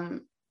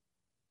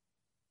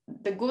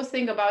the good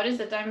thing about it is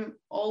that I'm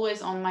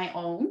always on my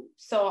own.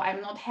 So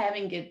I'm not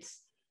having it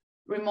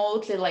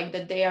remotely, like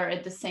that they are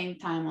at the same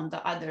time on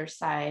the other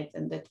side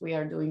and that we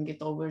are doing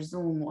it over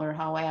Zoom or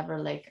however.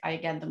 Like I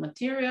get the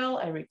material,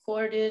 I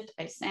record it,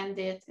 I send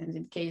it, and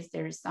in case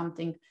there is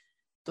something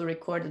to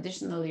record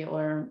additionally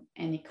or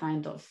any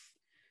kind of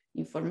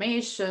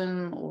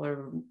information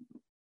or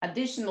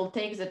additional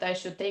takes that I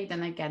should take,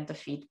 then I get the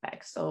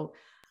feedback. So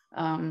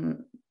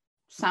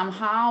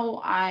somehow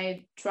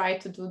I try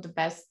to do the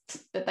best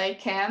that I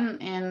can,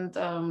 and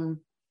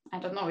I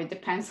don't know, it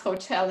depends how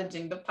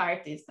challenging the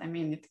part is. I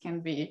mean, it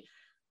can be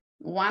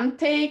one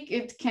take,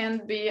 it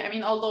can be, I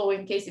mean, although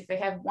in case if I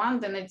have one,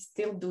 then I'd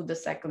still do the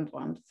second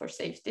one for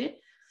safety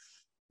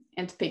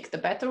and pick the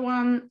better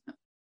one.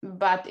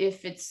 But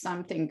if it's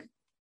something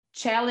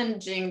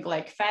challenging,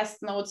 like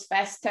fast notes,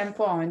 fast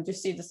tempo, and you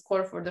see the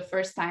score for the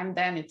first time,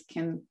 then it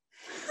can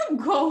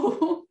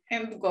go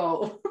and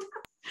go.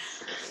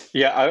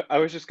 Yeah, I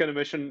was just going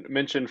to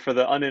mention for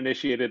the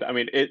uninitiated. I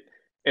mean,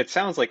 it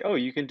sounds like, oh,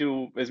 you can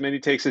do as many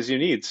takes as you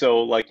need,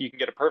 so like you can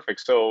get it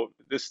perfect. So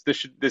this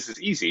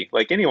is easy.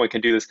 Like anyone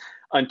can do this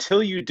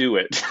until you do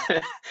it,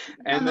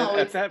 and then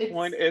at that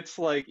point, it's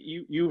like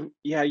you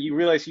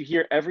realize you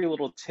hear every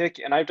little tick.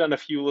 And I've done a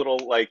few little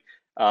like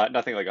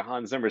nothing like a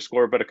Hans Zimmer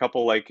score, but a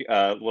couple like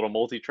little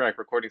multi-track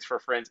recordings for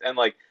friends, and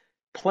like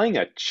playing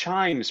a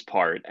chimes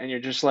part, and you're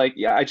just like,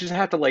 yeah, I just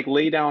have to like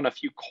lay down a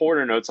few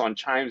quarter notes on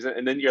chimes,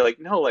 and then you're like,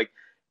 no, like,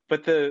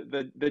 but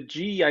the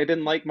G, I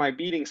didn't like my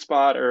beating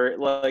spot, or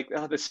like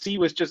the C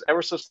was just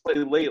ever so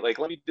slightly late. Like,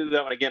 let me do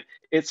that one again.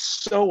 It's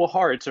so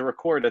hard to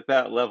record at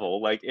that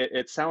level. Like,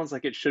 it sounds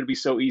like it should be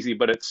so easy,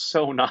 but it's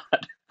so not.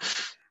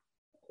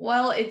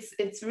 Well,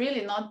 it's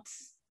really not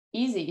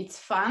easy. It's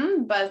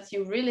fun, but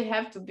you really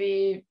have to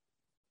be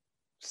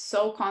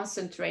so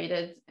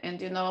concentrated.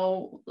 And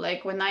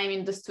like when I'm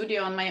in the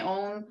studio on my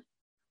own,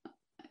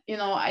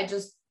 I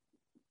just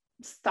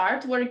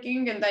start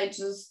working and I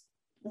just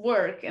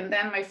work, and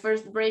then my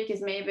first break is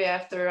maybe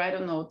after, I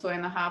don't know,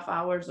 2.5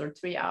 hours or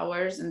 3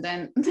 hours, and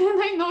then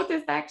I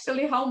noticed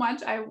actually how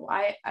much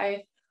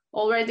I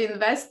already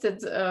invested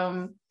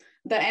the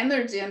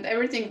energy and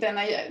everything. Then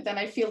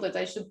I feel that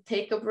I should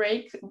take a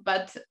break,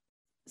 but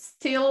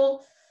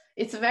still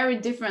it's very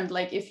different.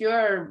 Like if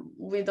you're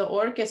with the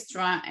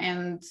orchestra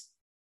and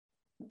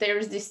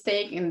there's this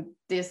take and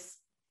this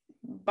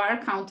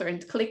bar counter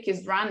and click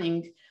is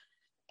running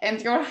and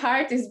your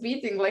heart is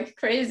beating like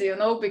crazy,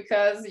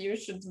 because you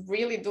should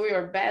really do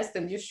your best,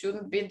 and you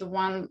shouldn't be the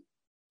one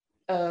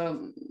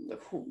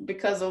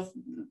because of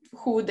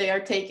who they are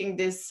taking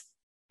this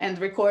and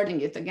recording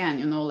it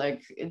again,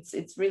 like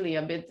it's really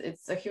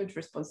it's a huge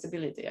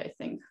responsibility, I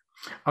think.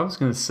 I was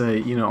going to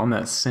say, on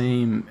that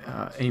same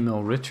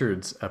Emil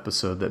Richards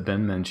episode that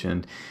Ben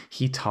mentioned,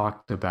 he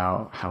talked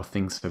about how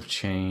things have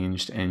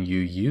changed, and you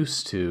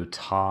used to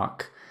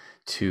talk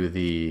to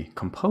the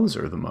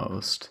composer the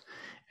most.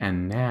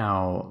 And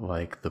now,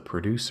 like the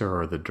producer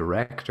or the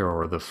director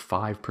or the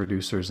 5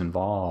 producers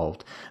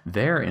involved,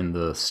 they're in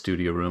the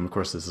studio room. Of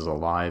course, this is a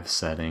live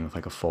setting with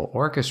like a full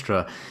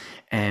orchestra.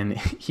 And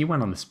he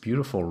went on this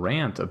beautiful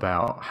rant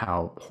about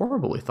how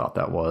horrible he thought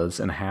that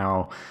was, and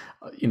how,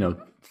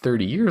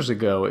 30 years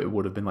ago, it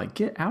would have been like,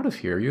 get out of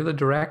here. You're the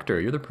director.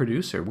 You're the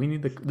producer.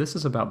 This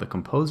is about the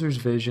composer's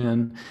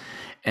vision.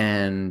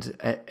 And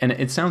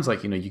it sounds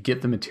like, you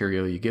get the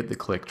material, you get the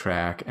click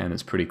track, and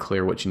it's pretty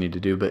clear what you need to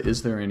do. But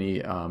is there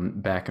any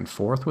back and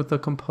forth with the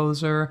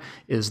composer?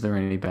 Is there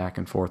any back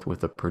and forth with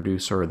the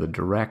producer or the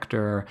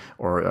director?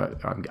 Or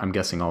I'm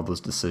guessing all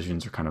those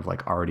decisions are kind of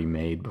like already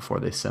made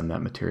before they send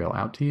that material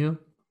out to you?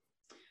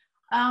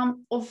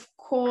 Of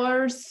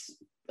course,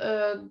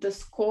 the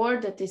score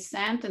that is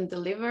sent and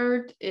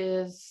delivered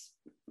is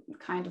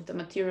kind of the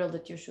material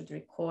that you should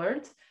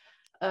record.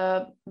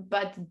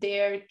 But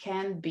there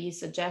can be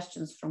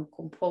suggestions from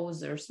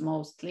composers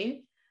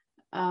mostly,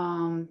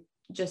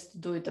 just to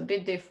do it a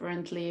bit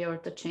differently, or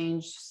to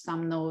change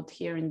some note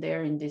here and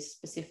there in this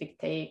specific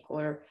take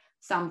or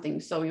something.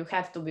 So you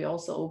have to be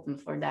also open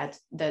for that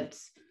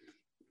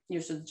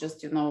you should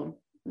just,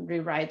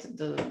 rewrite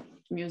the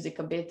music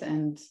a bit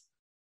and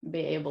be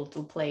able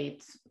to play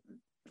it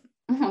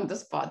on the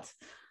spot.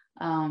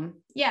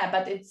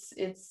 But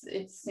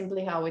it's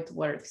simply how it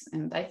works.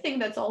 And I think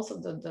that's also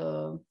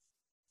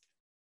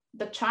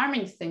the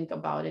charming thing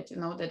about it,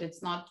 that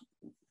it's not,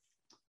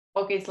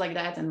 okay, it's like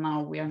that, and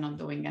now we are not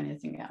doing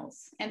anything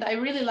else. And I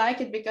really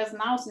like it because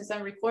now, since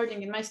I'm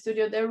recording in my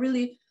studio, they're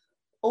really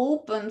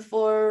open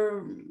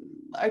for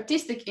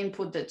artistic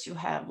input that you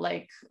have.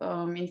 Like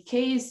in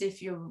case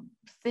if you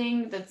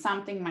think that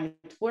something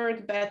might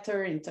work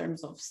better in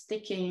terms of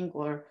sticking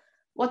or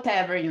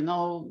whatever,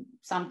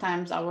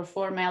 sometimes our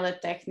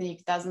 4-mallet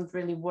technique doesn't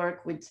really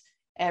work with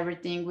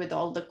everything, with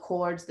all the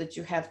chords that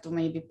you have to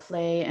maybe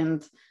play.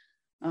 And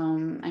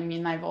I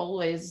mean, I've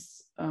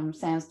always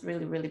sensed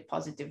really, really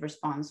positive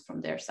response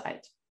from their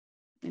side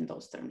in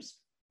those terms.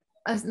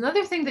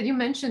 Another thing that you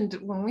mentioned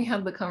when we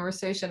had the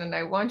conversation, and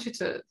I want you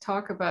to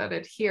talk about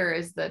it here,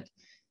 is that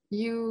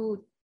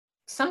you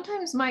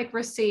sometimes might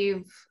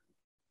receive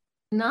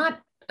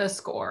not a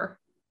score.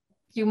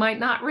 You might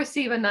not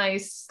receive a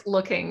nice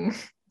looking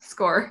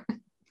score.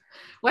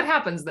 What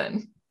happens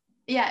then?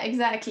 Yeah,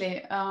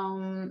 exactly.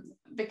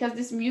 Because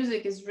this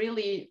music is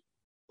really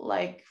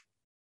like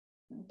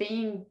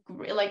being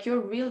like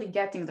you're really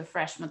getting the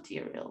fresh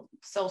material.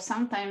 So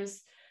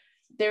sometimes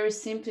there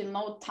is simply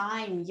no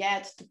time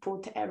yet to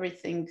put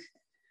everything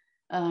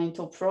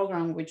into a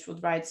program which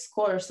would write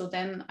score. So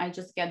then I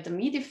just get the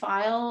MIDI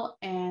file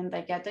and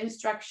I get the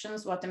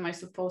instructions, what am I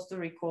supposed to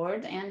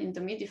record? And in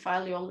the MIDI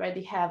file, you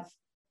already have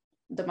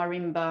the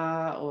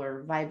marimba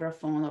or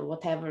vibraphone or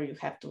whatever you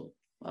have to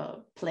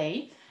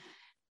play.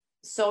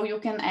 So you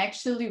can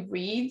actually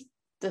read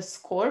the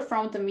score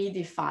from the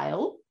MIDI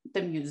file,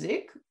 the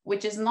music,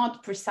 which is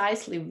not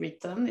precisely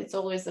written. It's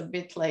always a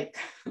bit like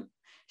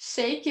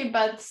shaky,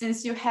 but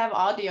since you have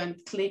audio and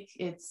click,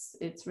 it's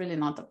really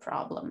not a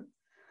problem.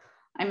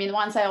 I mean,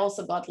 once I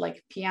also got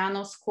like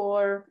piano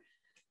score,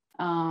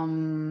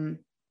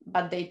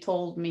 but they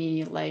told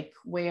me like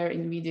where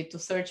in MIDI to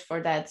search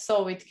for that.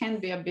 So it can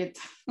be a bit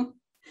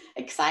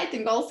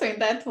exciting also in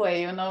that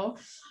way, you know.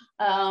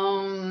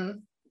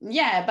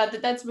 Yeah,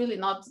 but that's really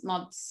not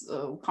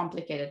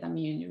complicated. I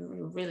mean,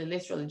 you really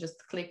literally just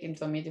click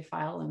into a MIDI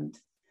file and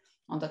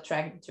on the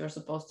track that you're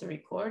supposed to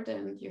record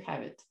and you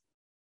have it.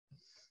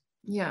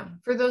 Yeah,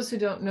 for those who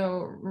don't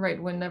know,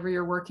 right, whenever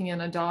you're working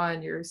in a DAW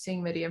and you're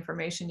seeing MIDI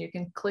information, you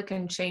can click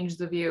and change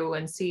the view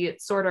and see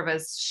it sort of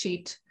as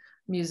sheet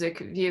music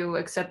view,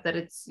 except that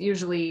it's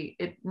usually,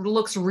 it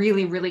looks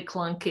really, really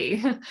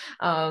clunky.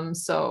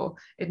 So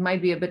it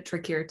might be a bit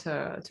trickier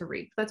to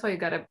read. That's why you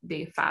gotta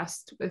be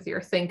fast with your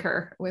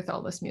thinker with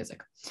all this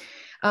music.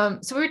 So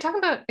we were talking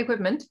about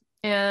equipment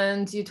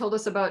and you told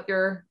us about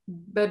your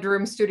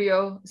bedroom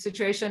studio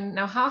situation.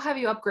 Now, how have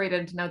you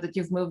upgraded now that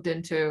you've moved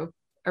into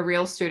a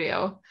real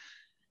studio,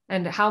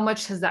 and how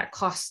much has that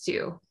cost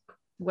you?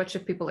 What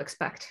should people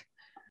expect?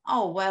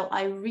 Oh, well,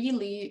 I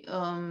really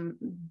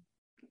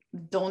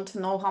don't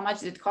know how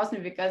much it cost me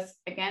because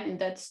again, in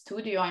that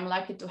studio, I'm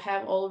lucky to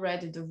have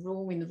already the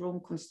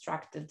room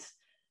constructed,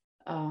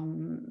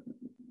 room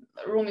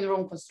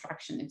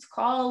construction it's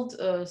called.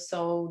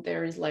 So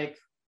there is like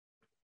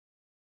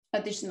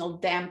additional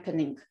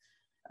dampening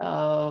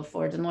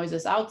for the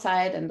noises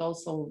outside, and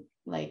also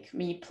like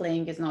me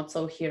playing is not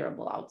so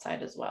hearable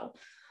outside as well.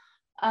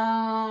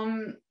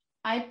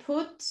 I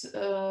put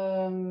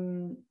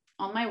on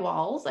my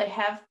walls, I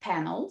have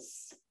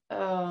panels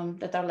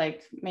that are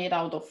like made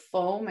out of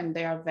foam, and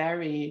they are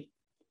very,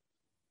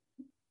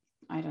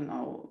 I don't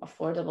know,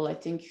 affordable. I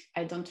think,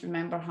 I don't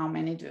remember how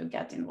many do you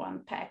get in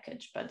one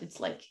package, but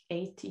it's like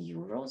 80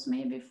 euros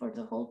maybe for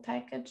the whole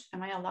package.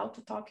 Am I allowed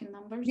to talk in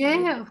numbers?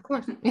 Yeah, of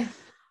course. Yeah.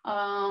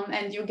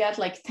 And you get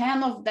like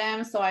 10 of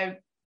them. So I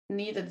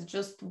needed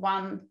just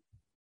one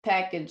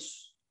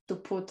package to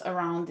put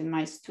around in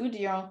my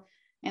studio,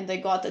 and I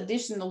got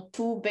additional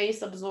 2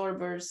 bass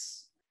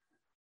absorbers,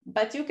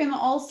 but you can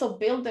also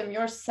build them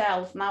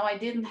yourself. Now I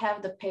didn't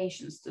have the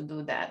patience to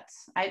do that.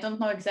 I don't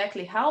know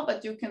exactly how,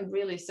 but you can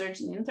really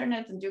search in the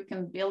internet and you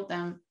can build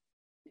them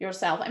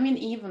yourself. I mean,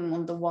 even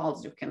on the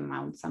walls you can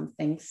mount some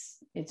things.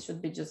 It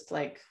should be just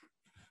like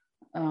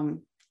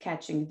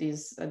catching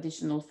these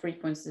additional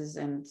frequencies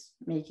and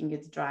making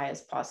it dry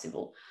as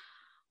possible.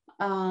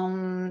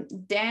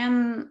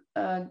 Then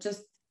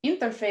just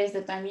interface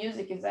that I'm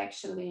using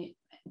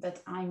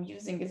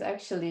is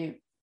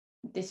actually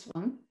this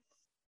one,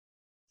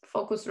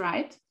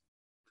 Focusrite.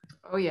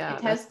 Oh yeah.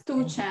 It has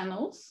 2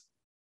 channels,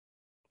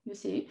 you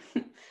see,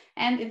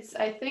 and it's,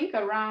 I think,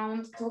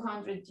 around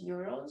 200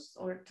 euros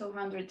or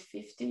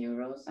 250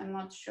 euros. I'm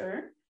not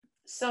sure.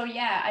 So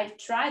yeah, I've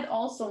tried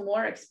also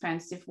more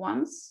expensive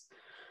ones,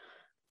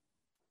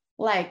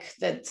 like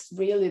that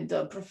really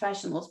the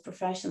professionals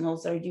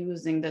are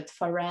using, that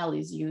Pharrell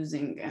is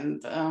using,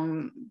 and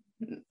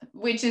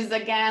which is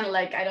again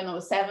like, I don't know,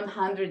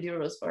 700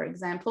 euros, for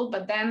example.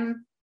 But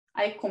then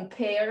I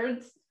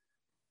compared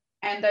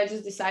and I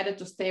just decided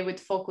to stay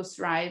with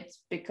Focusrite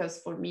because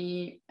for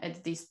me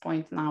at this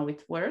point now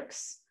it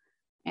works,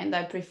 and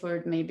I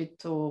preferred maybe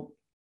to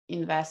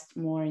invest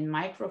more in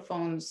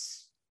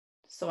microphones.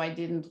 So I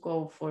didn't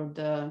go for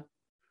the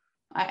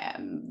I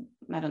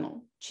don't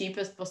know,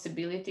 cheapest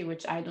possibility,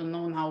 which I don't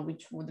know now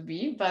which would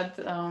be, but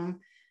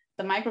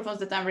the microphones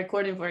that I'm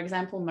recording, for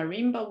example,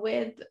 marimba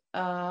with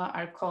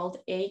are called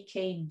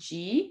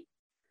AKG,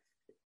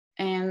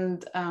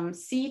 and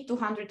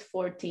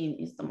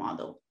C214 is the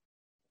model.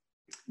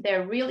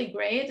 They're really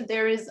great. They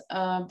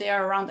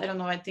are around, I don't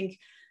know, I think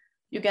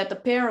you get a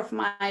pair of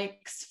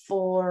mics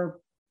for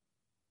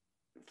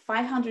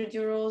 500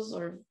 euros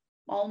or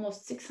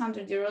almost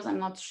 600 euros. I'm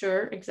not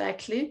sure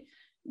exactly.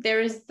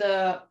 There is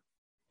the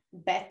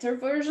better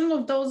version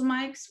of those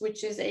mics,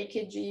 which is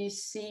AKG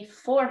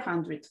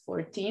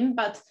C414,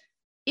 but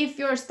if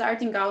you're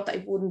starting out,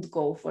 I wouldn't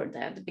go for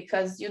that,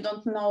 because you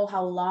don't know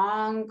how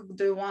long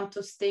do you want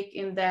to stick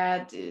in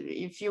that,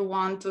 if you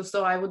want to.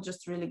 So I would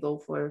just really go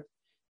for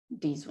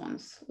these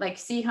ones, like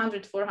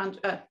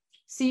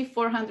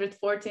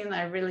C414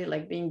 are really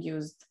like being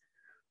used.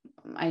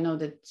 I know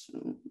that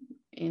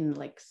in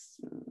like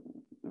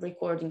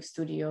recording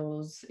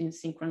studios in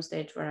Synchron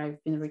Stage where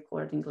I've been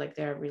recording, like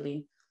they are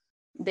using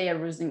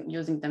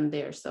them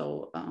there.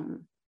 So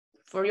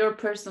for your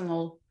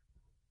personal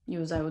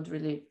use, I would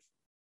really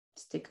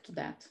stick to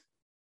that.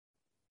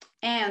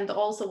 And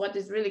also what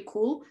is really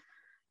cool,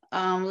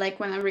 like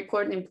when I'm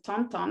recording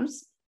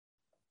tom-toms,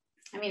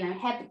 I mean, I'm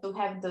happy to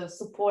have the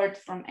support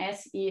from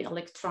SE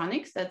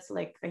Electronics. That's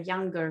like a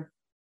younger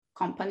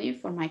company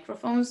for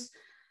microphones.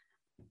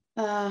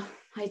 I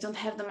don't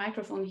have the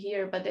microphone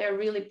here, but they're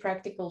really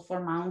practical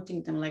for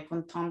mounting them. Like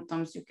on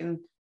tom-toms, you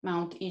can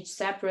mount each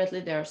separately.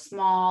 They're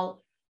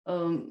small,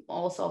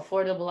 also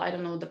affordable. I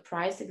don't know the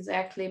price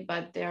exactly,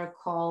 but they're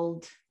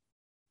called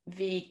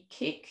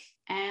V-Kick,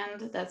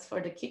 and that's for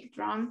the kick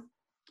drum.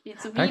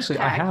 It's a V-Pack. Actually,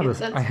 I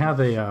have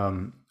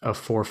a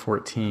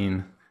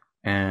 414,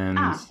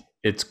 and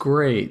it's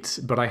great,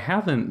 but I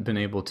haven't been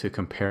able to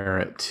compare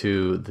it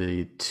to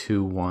the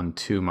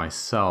 212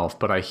 myself.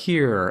 But I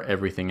hear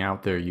everything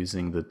out there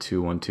using the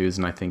 212s,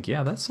 and I think,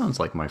 yeah, that sounds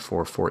like my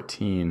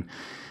 414.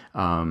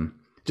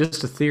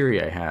 Just a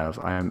theory I have.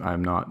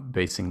 I'm not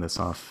basing this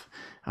off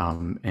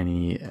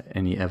any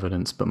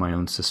evidence but my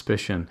own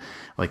suspicion.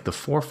 Like the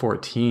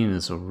 414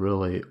 is a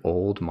really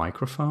old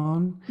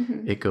microphone.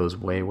 Mm-hmm. It goes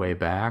way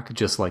back,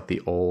 just like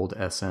the old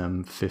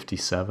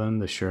SM57,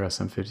 the Shure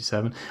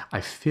SM57.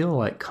 I feel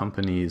like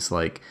companies,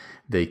 like,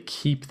 they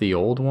keep the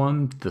old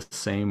one the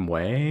same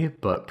way,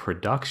 but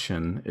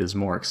production is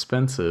more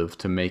expensive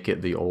to make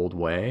it the old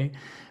way.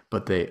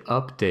 But they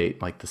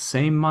update like the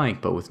same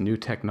mic, but with new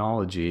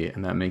technology,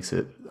 and that makes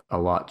it a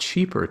lot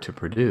cheaper to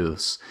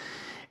produce.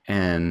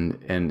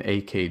 And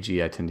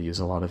AKG, I tend to use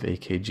a lot of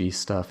AKG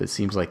stuff. It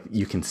seems like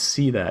you can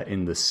see that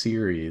in the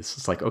series.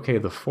 It's like, okay,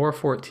 the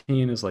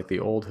 414 is like the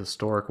old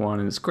historic one,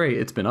 and it's great.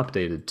 It's been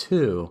updated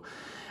too,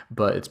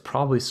 but it's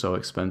probably so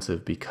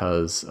expensive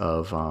because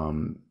of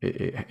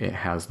it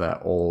has that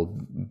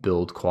old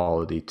build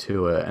quality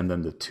to it. And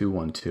then the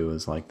 212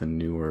 is like the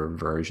newer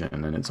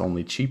version, and it's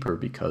only cheaper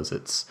because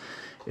it's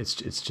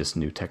just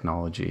new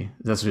technology.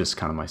 That's just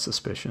kind of my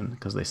suspicion,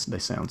 because they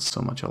sound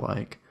so much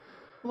alike.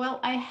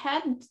 Well,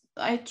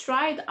 I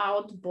tried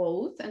out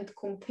both and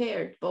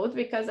compared both,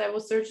 because I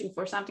was searching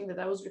for something that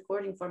I was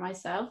recording for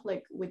myself,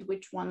 like with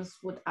which ones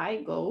would I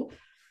go.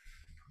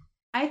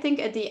 I think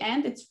at the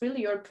end, it's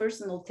really your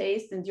personal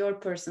taste and your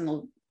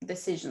personal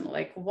decision.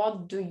 Like,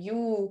 what do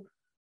you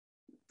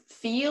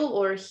feel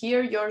or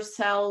hear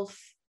yourself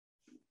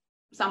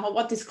somehow?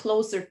 What is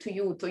closer to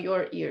you, to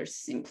your ears,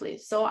 simply?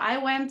 So I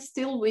went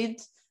still with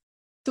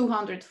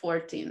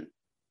 214.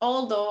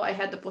 Although I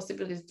had the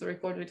possibility to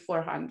record with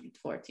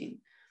 414.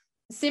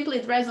 Simply,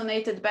 it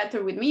resonated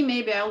better with me.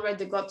 Maybe I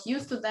already got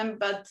used to them,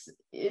 but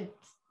it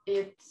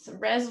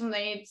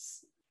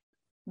resonates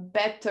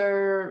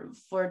better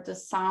for the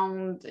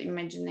sound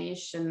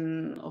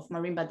imagination of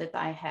marimba that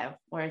I have,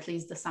 or at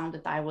least the sound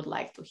that I would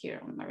like to hear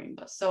on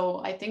marimba.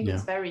 So I think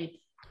it's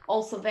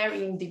also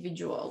very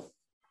individual.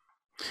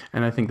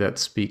 And I think that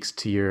speaks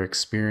to your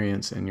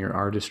experience and your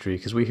artistry,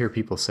 because we hear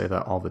people say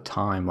that all the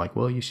time, like,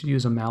 well, you should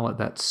use a mallet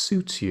that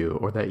suits you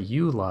or that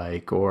you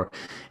like,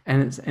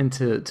 and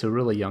to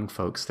really young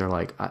folks, they're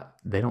like,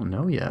 they don't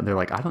know yet. They're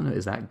like, I don't know,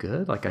 is that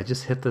good? Like, I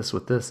just hit this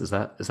with this. Is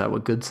that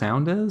what good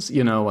sound is?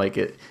 You know, like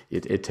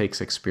it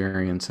takes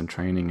experience and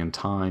training and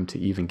time to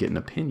even get an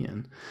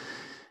opinion,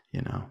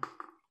 you know.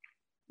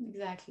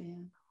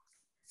 Exactly.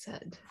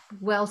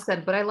 Well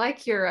said. But I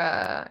like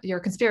your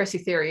conspiracy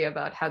theory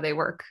about how they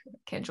work,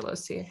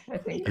 Cangelosi. I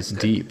think it's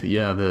deep.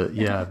 Yeah,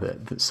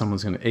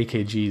 someone's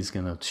AKG is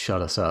gonna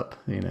shut us up.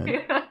 You know,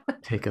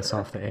 take us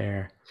off the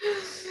air.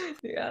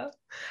 Yeah.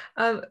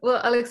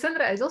 Well,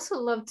 Aleksandra, I'd also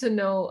love to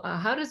know,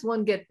 how does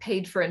one get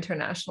paid for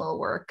international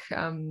work?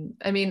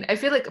 I mean, I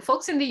feel like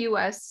folks in the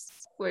US,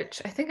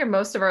 which I think are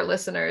most of our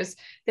listeners,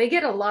 they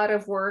get a lot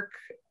of work.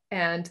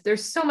 And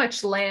there's so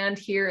much land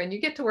here, and you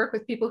get to work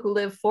with people who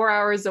live 4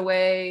 hours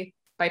away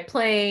by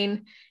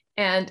plane,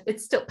 and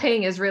it's still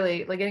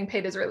getting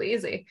paid is really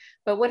easy.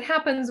 But what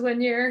happens when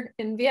you're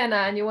in Vienna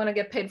and you want to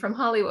get paid from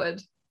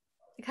Hollywood?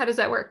 Like, how does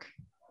that work?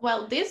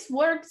 Well, this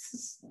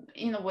works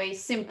in a way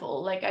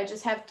simple. Like, I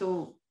just have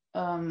to,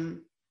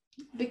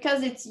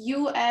 because it's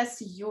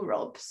US,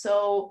 Europe.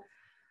 So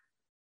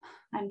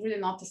I'm really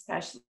not a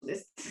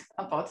specialist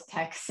about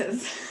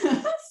taxes.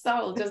 So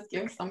I'll just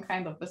give some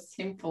kind of a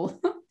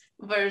simple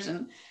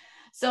version.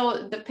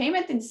 So the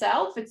payment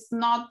itself, it's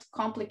not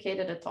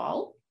complicated at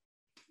all.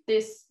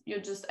 I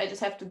just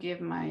have to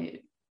give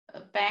my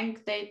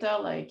bank data,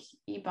 like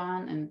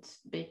IBAN and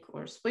BIC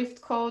or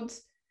SWIFT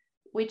codes,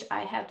 which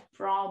I had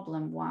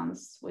problem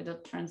once with a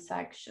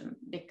transaction,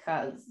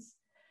 because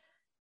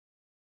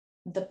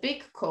the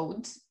BIC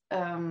code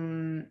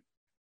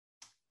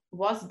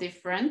was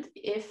different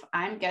if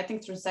I'm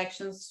getting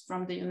transactions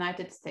from the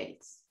United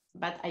States.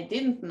 but I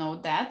didn't know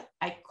that.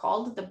 I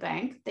called the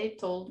bank. They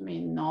told me,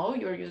 no,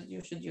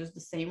 you should use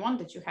the same one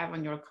that you have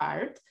on your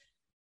card.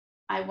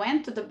 I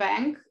went to the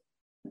bank.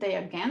 They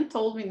again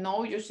told me,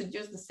 no, you should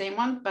use the same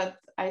one. But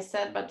I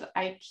said, but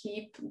I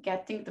keep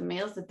getting the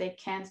mails that they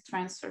can't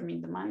transfer me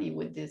the money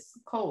with this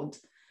code.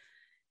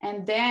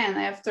 And then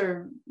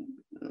after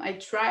I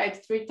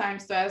tried 3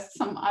 times to ask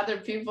some other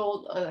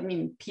people,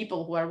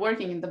 people who are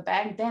working in the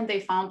bank, then they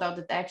found out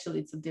that actually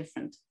it's a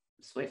different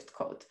SWIFT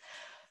code.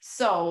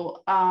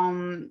 So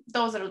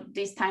those are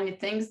these tiny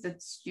things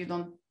that you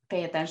don't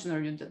pay attention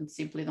or you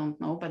simply don't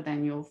know, but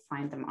then you'll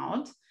find them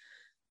out.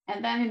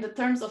 And then in the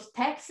terms of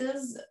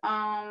taxes,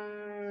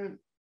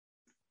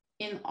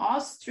 in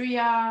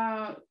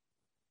Austria,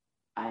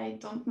 I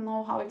don't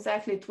know how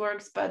exactly it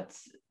works, but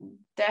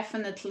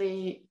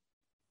definitely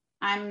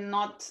I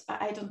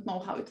don't know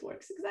how it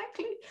works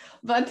exactly,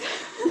 but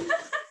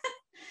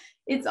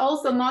it's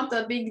also not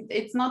a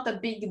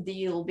big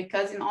deal,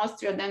 because in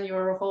Austria, then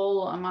your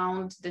whole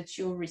amount that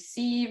you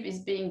receive is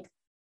being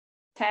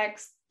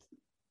taxed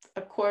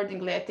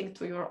accordingly, I think,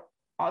 to your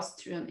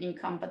Austrian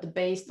income, but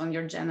based on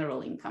your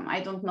general income. I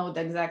don't know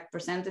the exact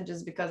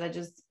percentages because I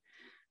just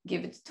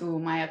give it to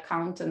my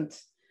accountant,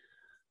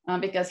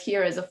 because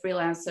here as a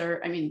freelancer,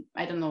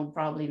 I don't know,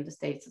 probably in the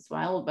States as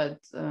well, but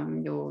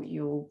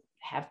you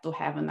have to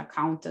have an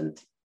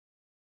accountant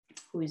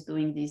who is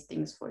doing these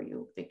things for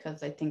you,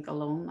 because I think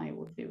alone I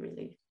would be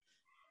really,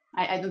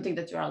 I don't think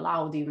that you're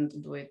allowed even to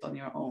do it on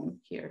your own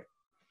here.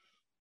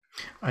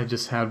 I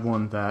just had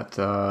one that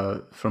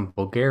from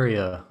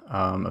Bulgaria,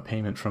 a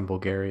payment from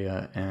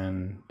Bulgaria,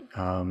 and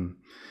from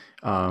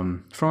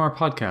our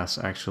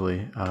podcast,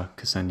 actually,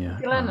 Ksenia.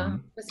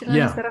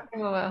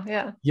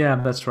 Yeah,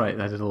 that's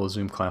right. I did a little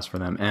Zoom class for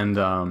them,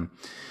 and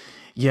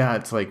yeah,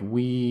 it's like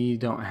we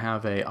don't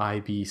have a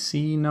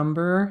IBC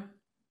number,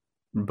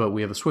 but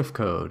we have a SWIFT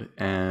code.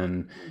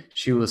 And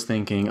she was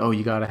thinking, oh,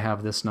 you got to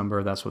have this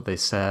number. That's what they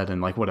said.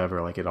 And like,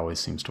 whatever, like it always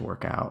seems to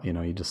work out.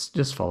 You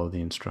just follow the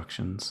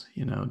instructions,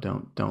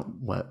 don't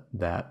let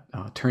that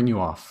turn you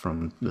off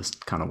from this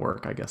kind of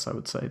work, I guess I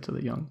would say to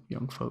the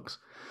young folks.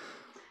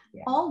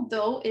 Yeah.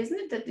 Although, isn't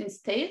it that in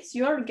States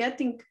you're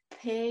getting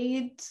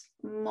paid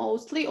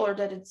mostly, or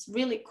that it's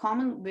really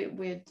common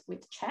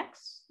with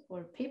checks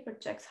or paper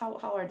checks? How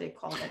are they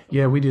called?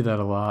 Yeah, we do that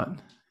a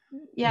lot.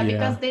 Yeah,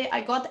 because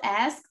I got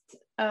asked,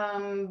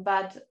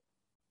 but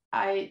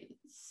I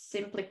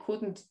simply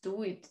couldn't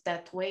do it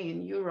that way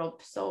in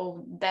Europe.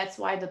 So that's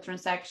why the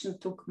transaction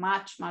took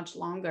much, much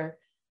longer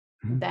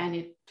than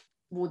it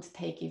would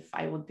take if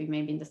I would be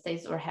maybe in the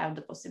States or have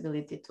the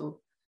possibility to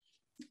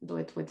do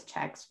it with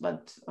checks.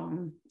 But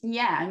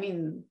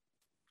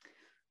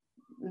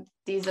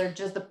these are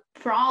just the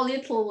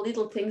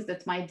little things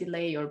that might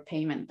delay your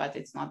payment, but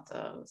it's not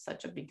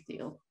such a big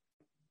deal.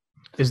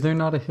 Is there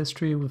not a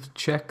history with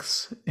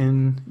checks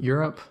in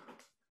Europe?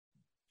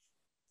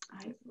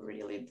 I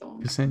really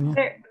don't.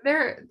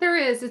 There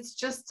is. It's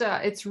just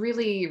it's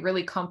really,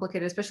 really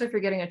complicated, especially if you're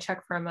getting a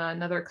check from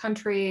another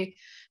country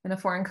in a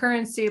foreign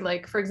currency.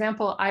 Like, for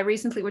example, I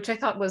recently, which I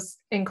thought was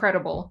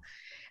incredible,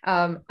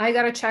 I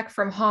got a check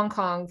from Hong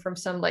Kong from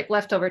some like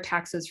leftover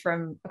taxes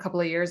from a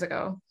couple of years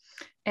ago,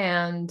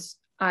 and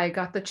I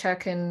got the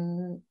check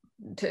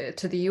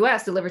to the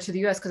US, delivered to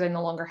the US, because I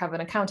no longer have an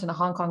account in a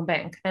Hong Kong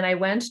bank. And I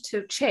went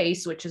to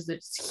Chase, which is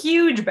this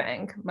huge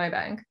bank, my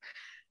bank,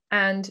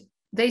 and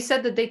they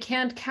said that they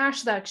can't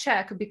cash that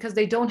check because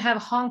they don't have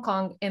Hong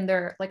Kong in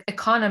their like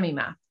economy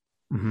map.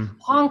 Mm-hmm.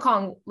 Hong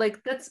Kong,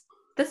 like that's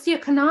the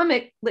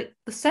economic, like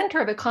the center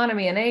of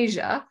economy in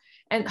Asia,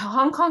 and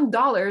Hong Kong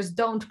dollars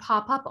don't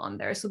pop up on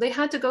there. So they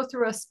had to go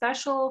through a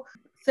special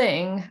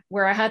thing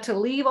where I had to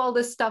leave all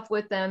this stuff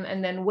with them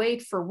and then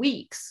wait for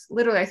weeks.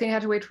 Literally, I think I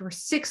had to wait for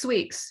 6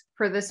 weeks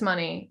for this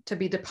money to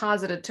be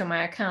deposited to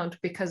my account,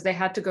 because they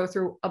had to go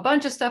through a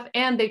bunch of stuff,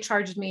 and they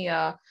charged me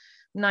a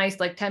nice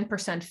like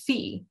 10%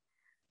 fee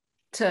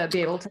to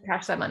be able to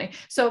cash that money.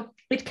 So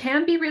it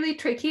can be really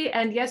tricky.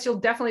 And yes, you'll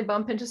definitely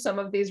bump into some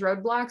of these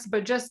roadblocks,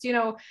 but just,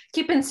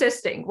 keep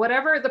insisting.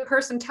 Whatever the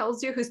person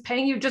tells you who's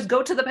paying you, just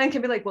go to the bank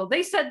and be like, well,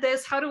 they said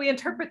this. How do we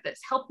interpret this?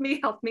 Help me,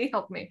 help me,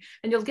 help me.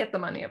 And you'll get the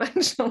money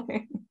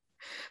eventually.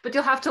 But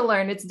you'll have to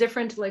learn. It's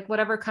different, like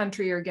whatever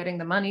country you're getting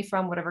the money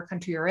from, whatever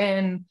country you're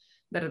in,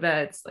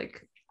 it's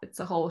like, it's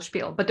a whole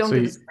spiel. But don't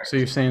do this. So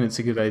you're saying it's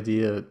a good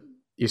idea.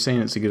 You're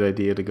saying it's a good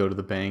idea to go to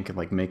the bank and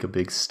like make a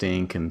big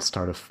stink and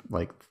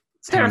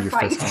pound your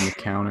fist on the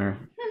counter.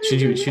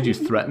 Should you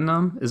threaten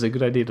them? Is it a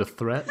good idea to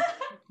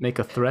make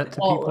a threat to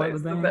people at the bank?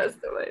 Always the best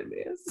of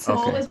ideas. Okay.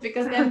 Always,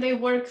 because then they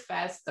work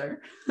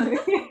faster.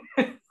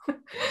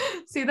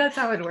 See, that's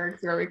how it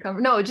works where we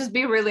come. No, just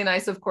be really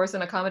nice, of course,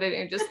 and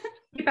accommodating, and just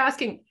keep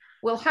asking,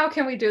 well, how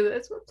can we do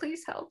this? Well,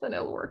 please help, and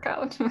it'll work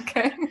out.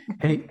 Okay.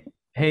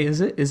 Hey,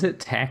 is it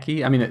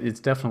tacky? I mean,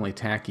 it's definitely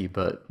tacky,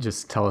 but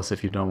just tell us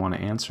if you don't want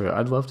to answer it.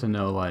 I'd love to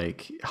know,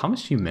 like, how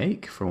much do you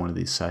make for one of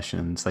these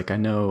sessions? Like, I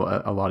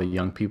know a lot of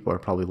young people are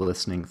probably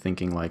listening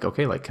thinking like,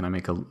 okay, like, can I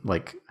make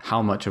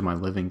how much of my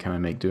living can I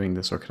make doing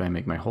this, or could I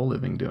make my whole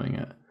living doing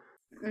it?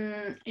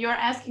 You're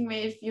asking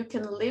me if you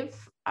can live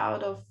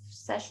out of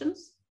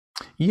sessions?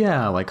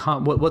 Yeah, like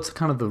what's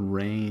kind of the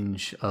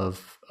range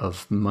of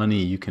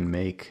money you can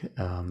make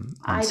on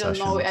I don't know.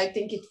 sessions? I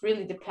think it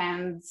really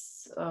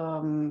depends.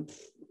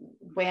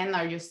 When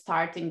are you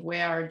starting?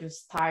 Where are you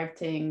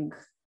starting?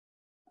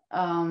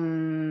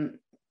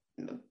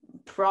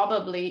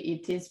 Probably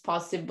it is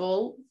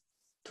possible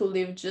to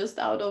live just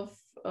out of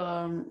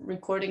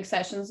recording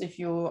sessions if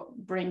you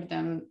bring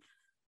them,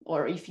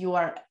 or if you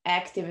are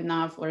active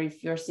enough, or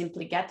if you're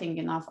simply getting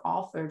enough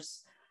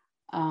offers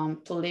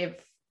to live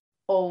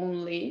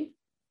only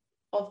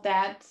of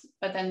that.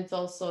 But then it's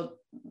also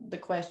the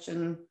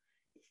question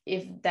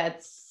if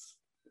that's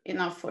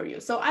enough for you.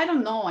 So I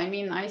don't know. I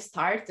mean, I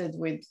started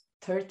with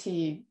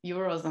 30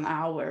 euros an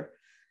hour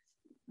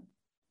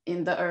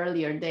in the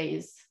earlier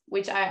days,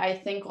 which I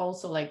think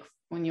also, like,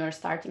 when you're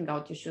starting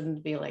out, you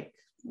shouldn't be like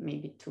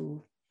maybe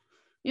too,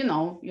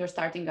 you're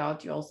starting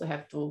out, you also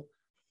have to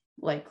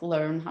like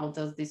learn how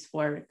does this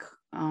work.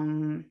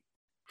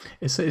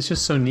 It's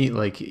just so neat,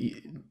 like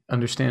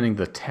understanding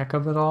the tech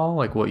of it all,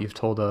 like what you've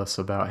told us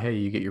about, hey,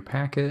 you get your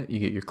packet, you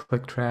get your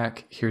click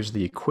track, here's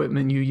the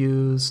equipment you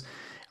use.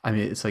 I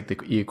mean, it's like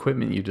the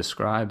equipment you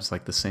described is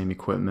like the same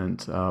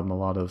equipment a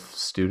lot of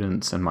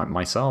students and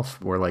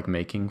myself were like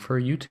making for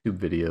YouTube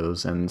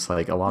videos, and it's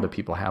like a lot of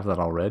people have that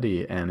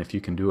already. And if you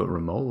can do it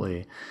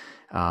remotely,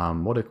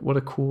 what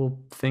a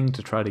cool thing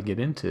to try to get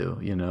into,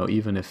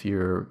 even if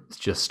you're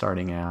just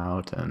starting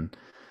out. And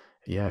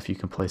yeah, if you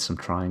can play some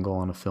triangle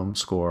on a film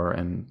score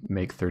and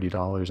make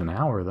 $30 an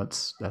hour,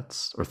 that's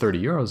or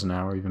 30 euros an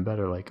hour, even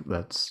better. Like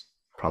that's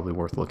probably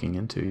worth looking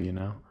into.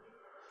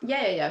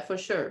 Yeah, for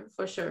sure.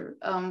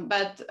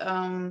 But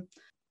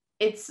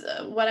it's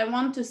what I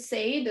want to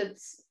say, that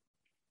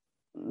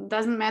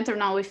doesn't matter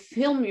now if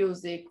film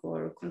music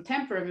or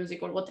contemporary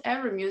music or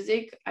whatever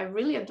music, I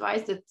really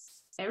advise that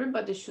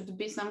everybody should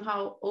be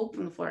somehow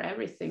open for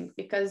everything.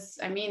 Because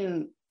I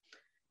mean,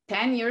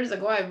 10 years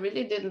ago, I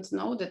really didn't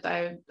know that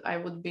I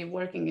would be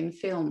working in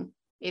film.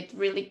 It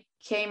really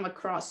came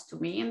across to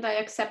me and I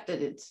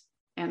accepted it.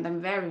 And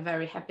I'm very,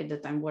 very happy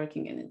that I'm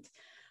working in it.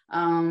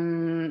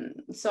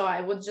 So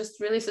I would just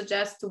really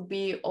suggest to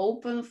be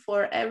open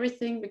for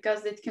everything,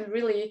 because it can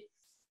really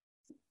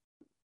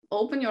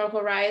open your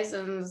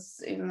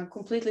horizons in a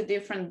completely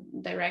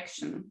different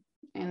direction.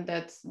 And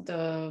that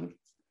the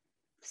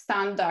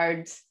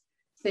standard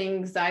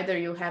things, either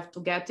you have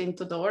to get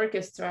into the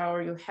orchestra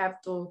or you have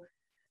to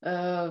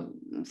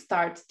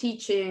start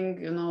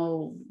teaching,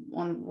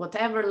 on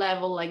whatever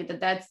level, like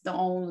that's the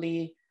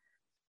only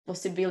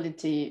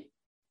possibility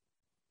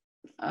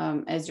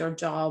as your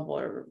job,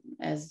 or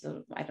as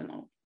I don't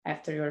know,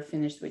 after you're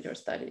finished with your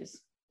studies.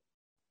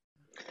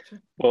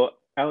 Well,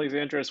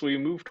 Aleksandra, as we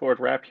move toward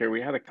wrap here,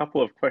 we had a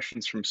couple of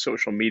questions from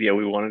social media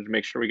we wanted to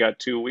make sure we got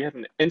to. We had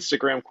an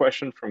Instagram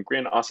question from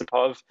Grin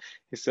Osipov.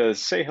 He says,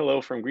 say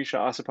hello from Grisha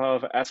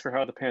Osipov. Ask her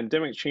how the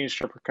pandemic changed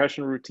her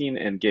percussion routine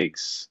and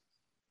gigs.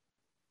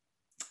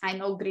 I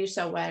know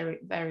Grisha very,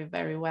 very,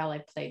 very well. I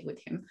played with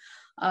him.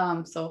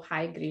 So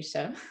hi,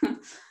 Grisha.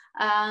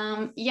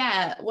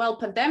 Yeah, well,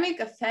 pandemic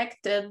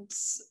affected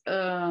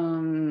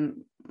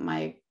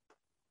my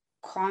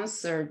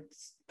concert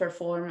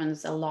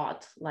performance a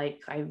lot.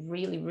 Like I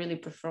really, really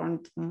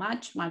performed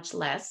much, much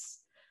less.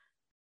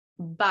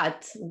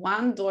 But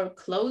one door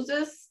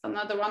closes,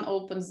 another one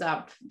opens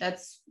up.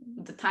 That's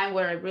the time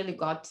where I really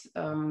got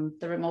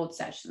the remote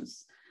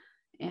sessions.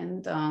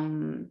 And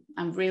I'm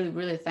really,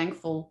 really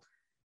thankful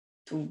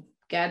to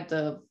get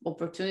the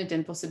opportunity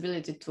and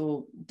possibility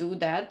to do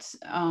that.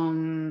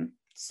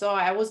 So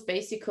I was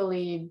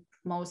basically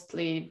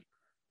mostly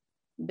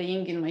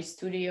being in my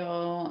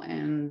studio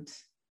and,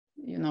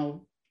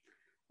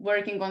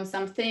 working on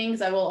some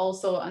things. I will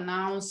also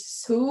announce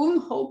soon,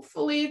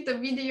 hopefully, the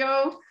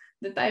video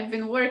that I've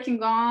been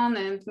working on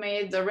and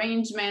made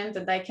arrangement,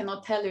 and I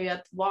cannot tell you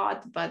yet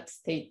what, but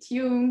stay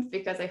tuned,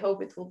 because I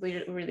hope it will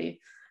be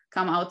really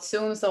come out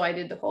soon. So I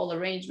did the whole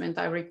arrangement.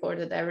 I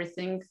recorded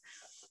everything.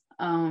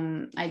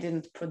 I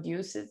didn't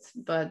produce it,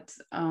 but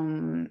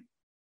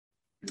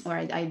or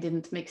I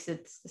didn't mix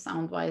it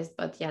sound wise,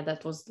 but yeah,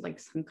 that was like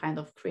some kind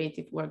of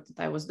creative work that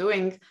I was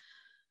doing.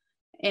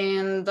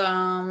 And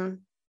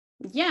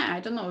yeah, I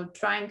don't know,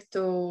 trying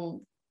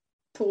to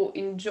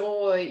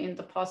enjoy in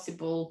the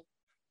possible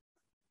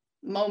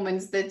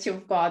moments that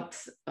you've got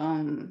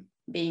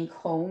being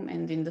home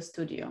and in the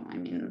studio. I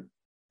mean,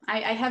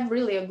 I have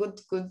really a good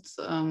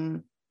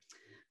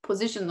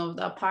position of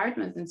the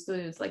apartment and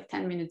studio. It's like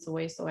 10 minutes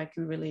away, so I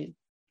can really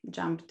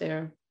jump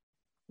there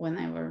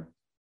whenever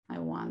I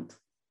want.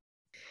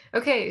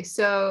 Okay,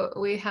 so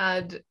we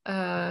had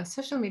a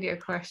social media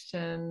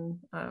question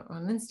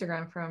on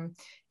Instagram from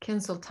Ken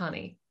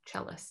Sultani,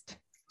 cellist.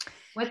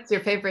 What's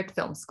your favorite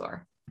film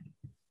score?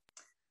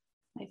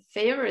 My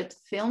favorite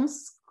film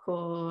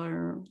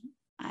score,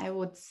 I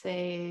would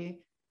say,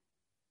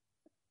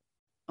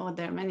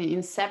 there are many.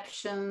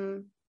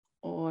 Inception,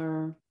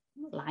 or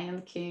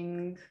Lion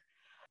King,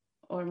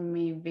 or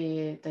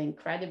maybe The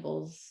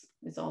Incredibles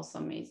is also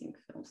amazing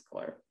film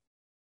score.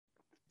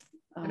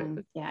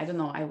 Yeah, I don't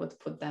know. I would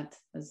put that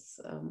as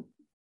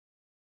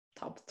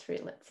top 3,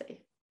 let's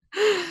say.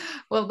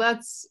 Well,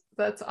 that's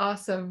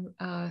awesome.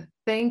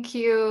 Thank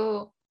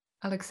you,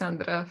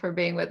 Aleksandra, for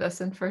being with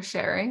us and for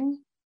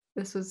sharing.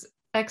 This was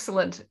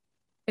excellent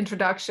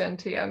introduction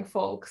to young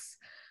folks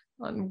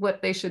on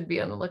what they should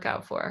be on the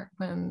lookout for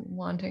when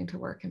wanting to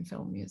work in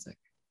film music.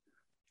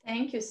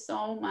 Thank you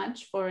so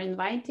much for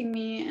inviting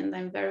me, and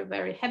I'm very,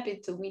 very happy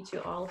to meet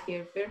you all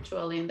here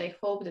virtually, and I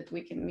hope that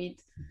we can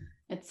meet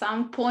at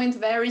some point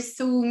very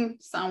soon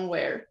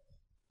somewhere.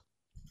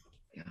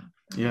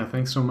 Yeah,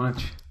 thanks so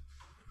much.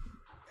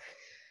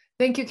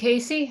 Thank you,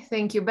 Casey.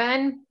 Thank you,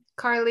 Ben.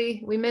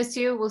 Carly, we miss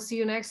you. We'll see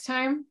you next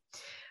time.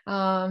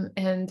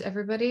 And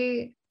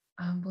everybody,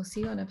 we'll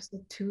see you on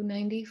episode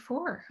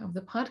 294 of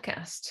the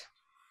podcast.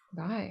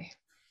 Bye.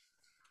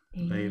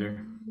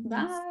 Later.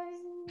 Bye.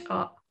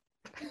 Oh.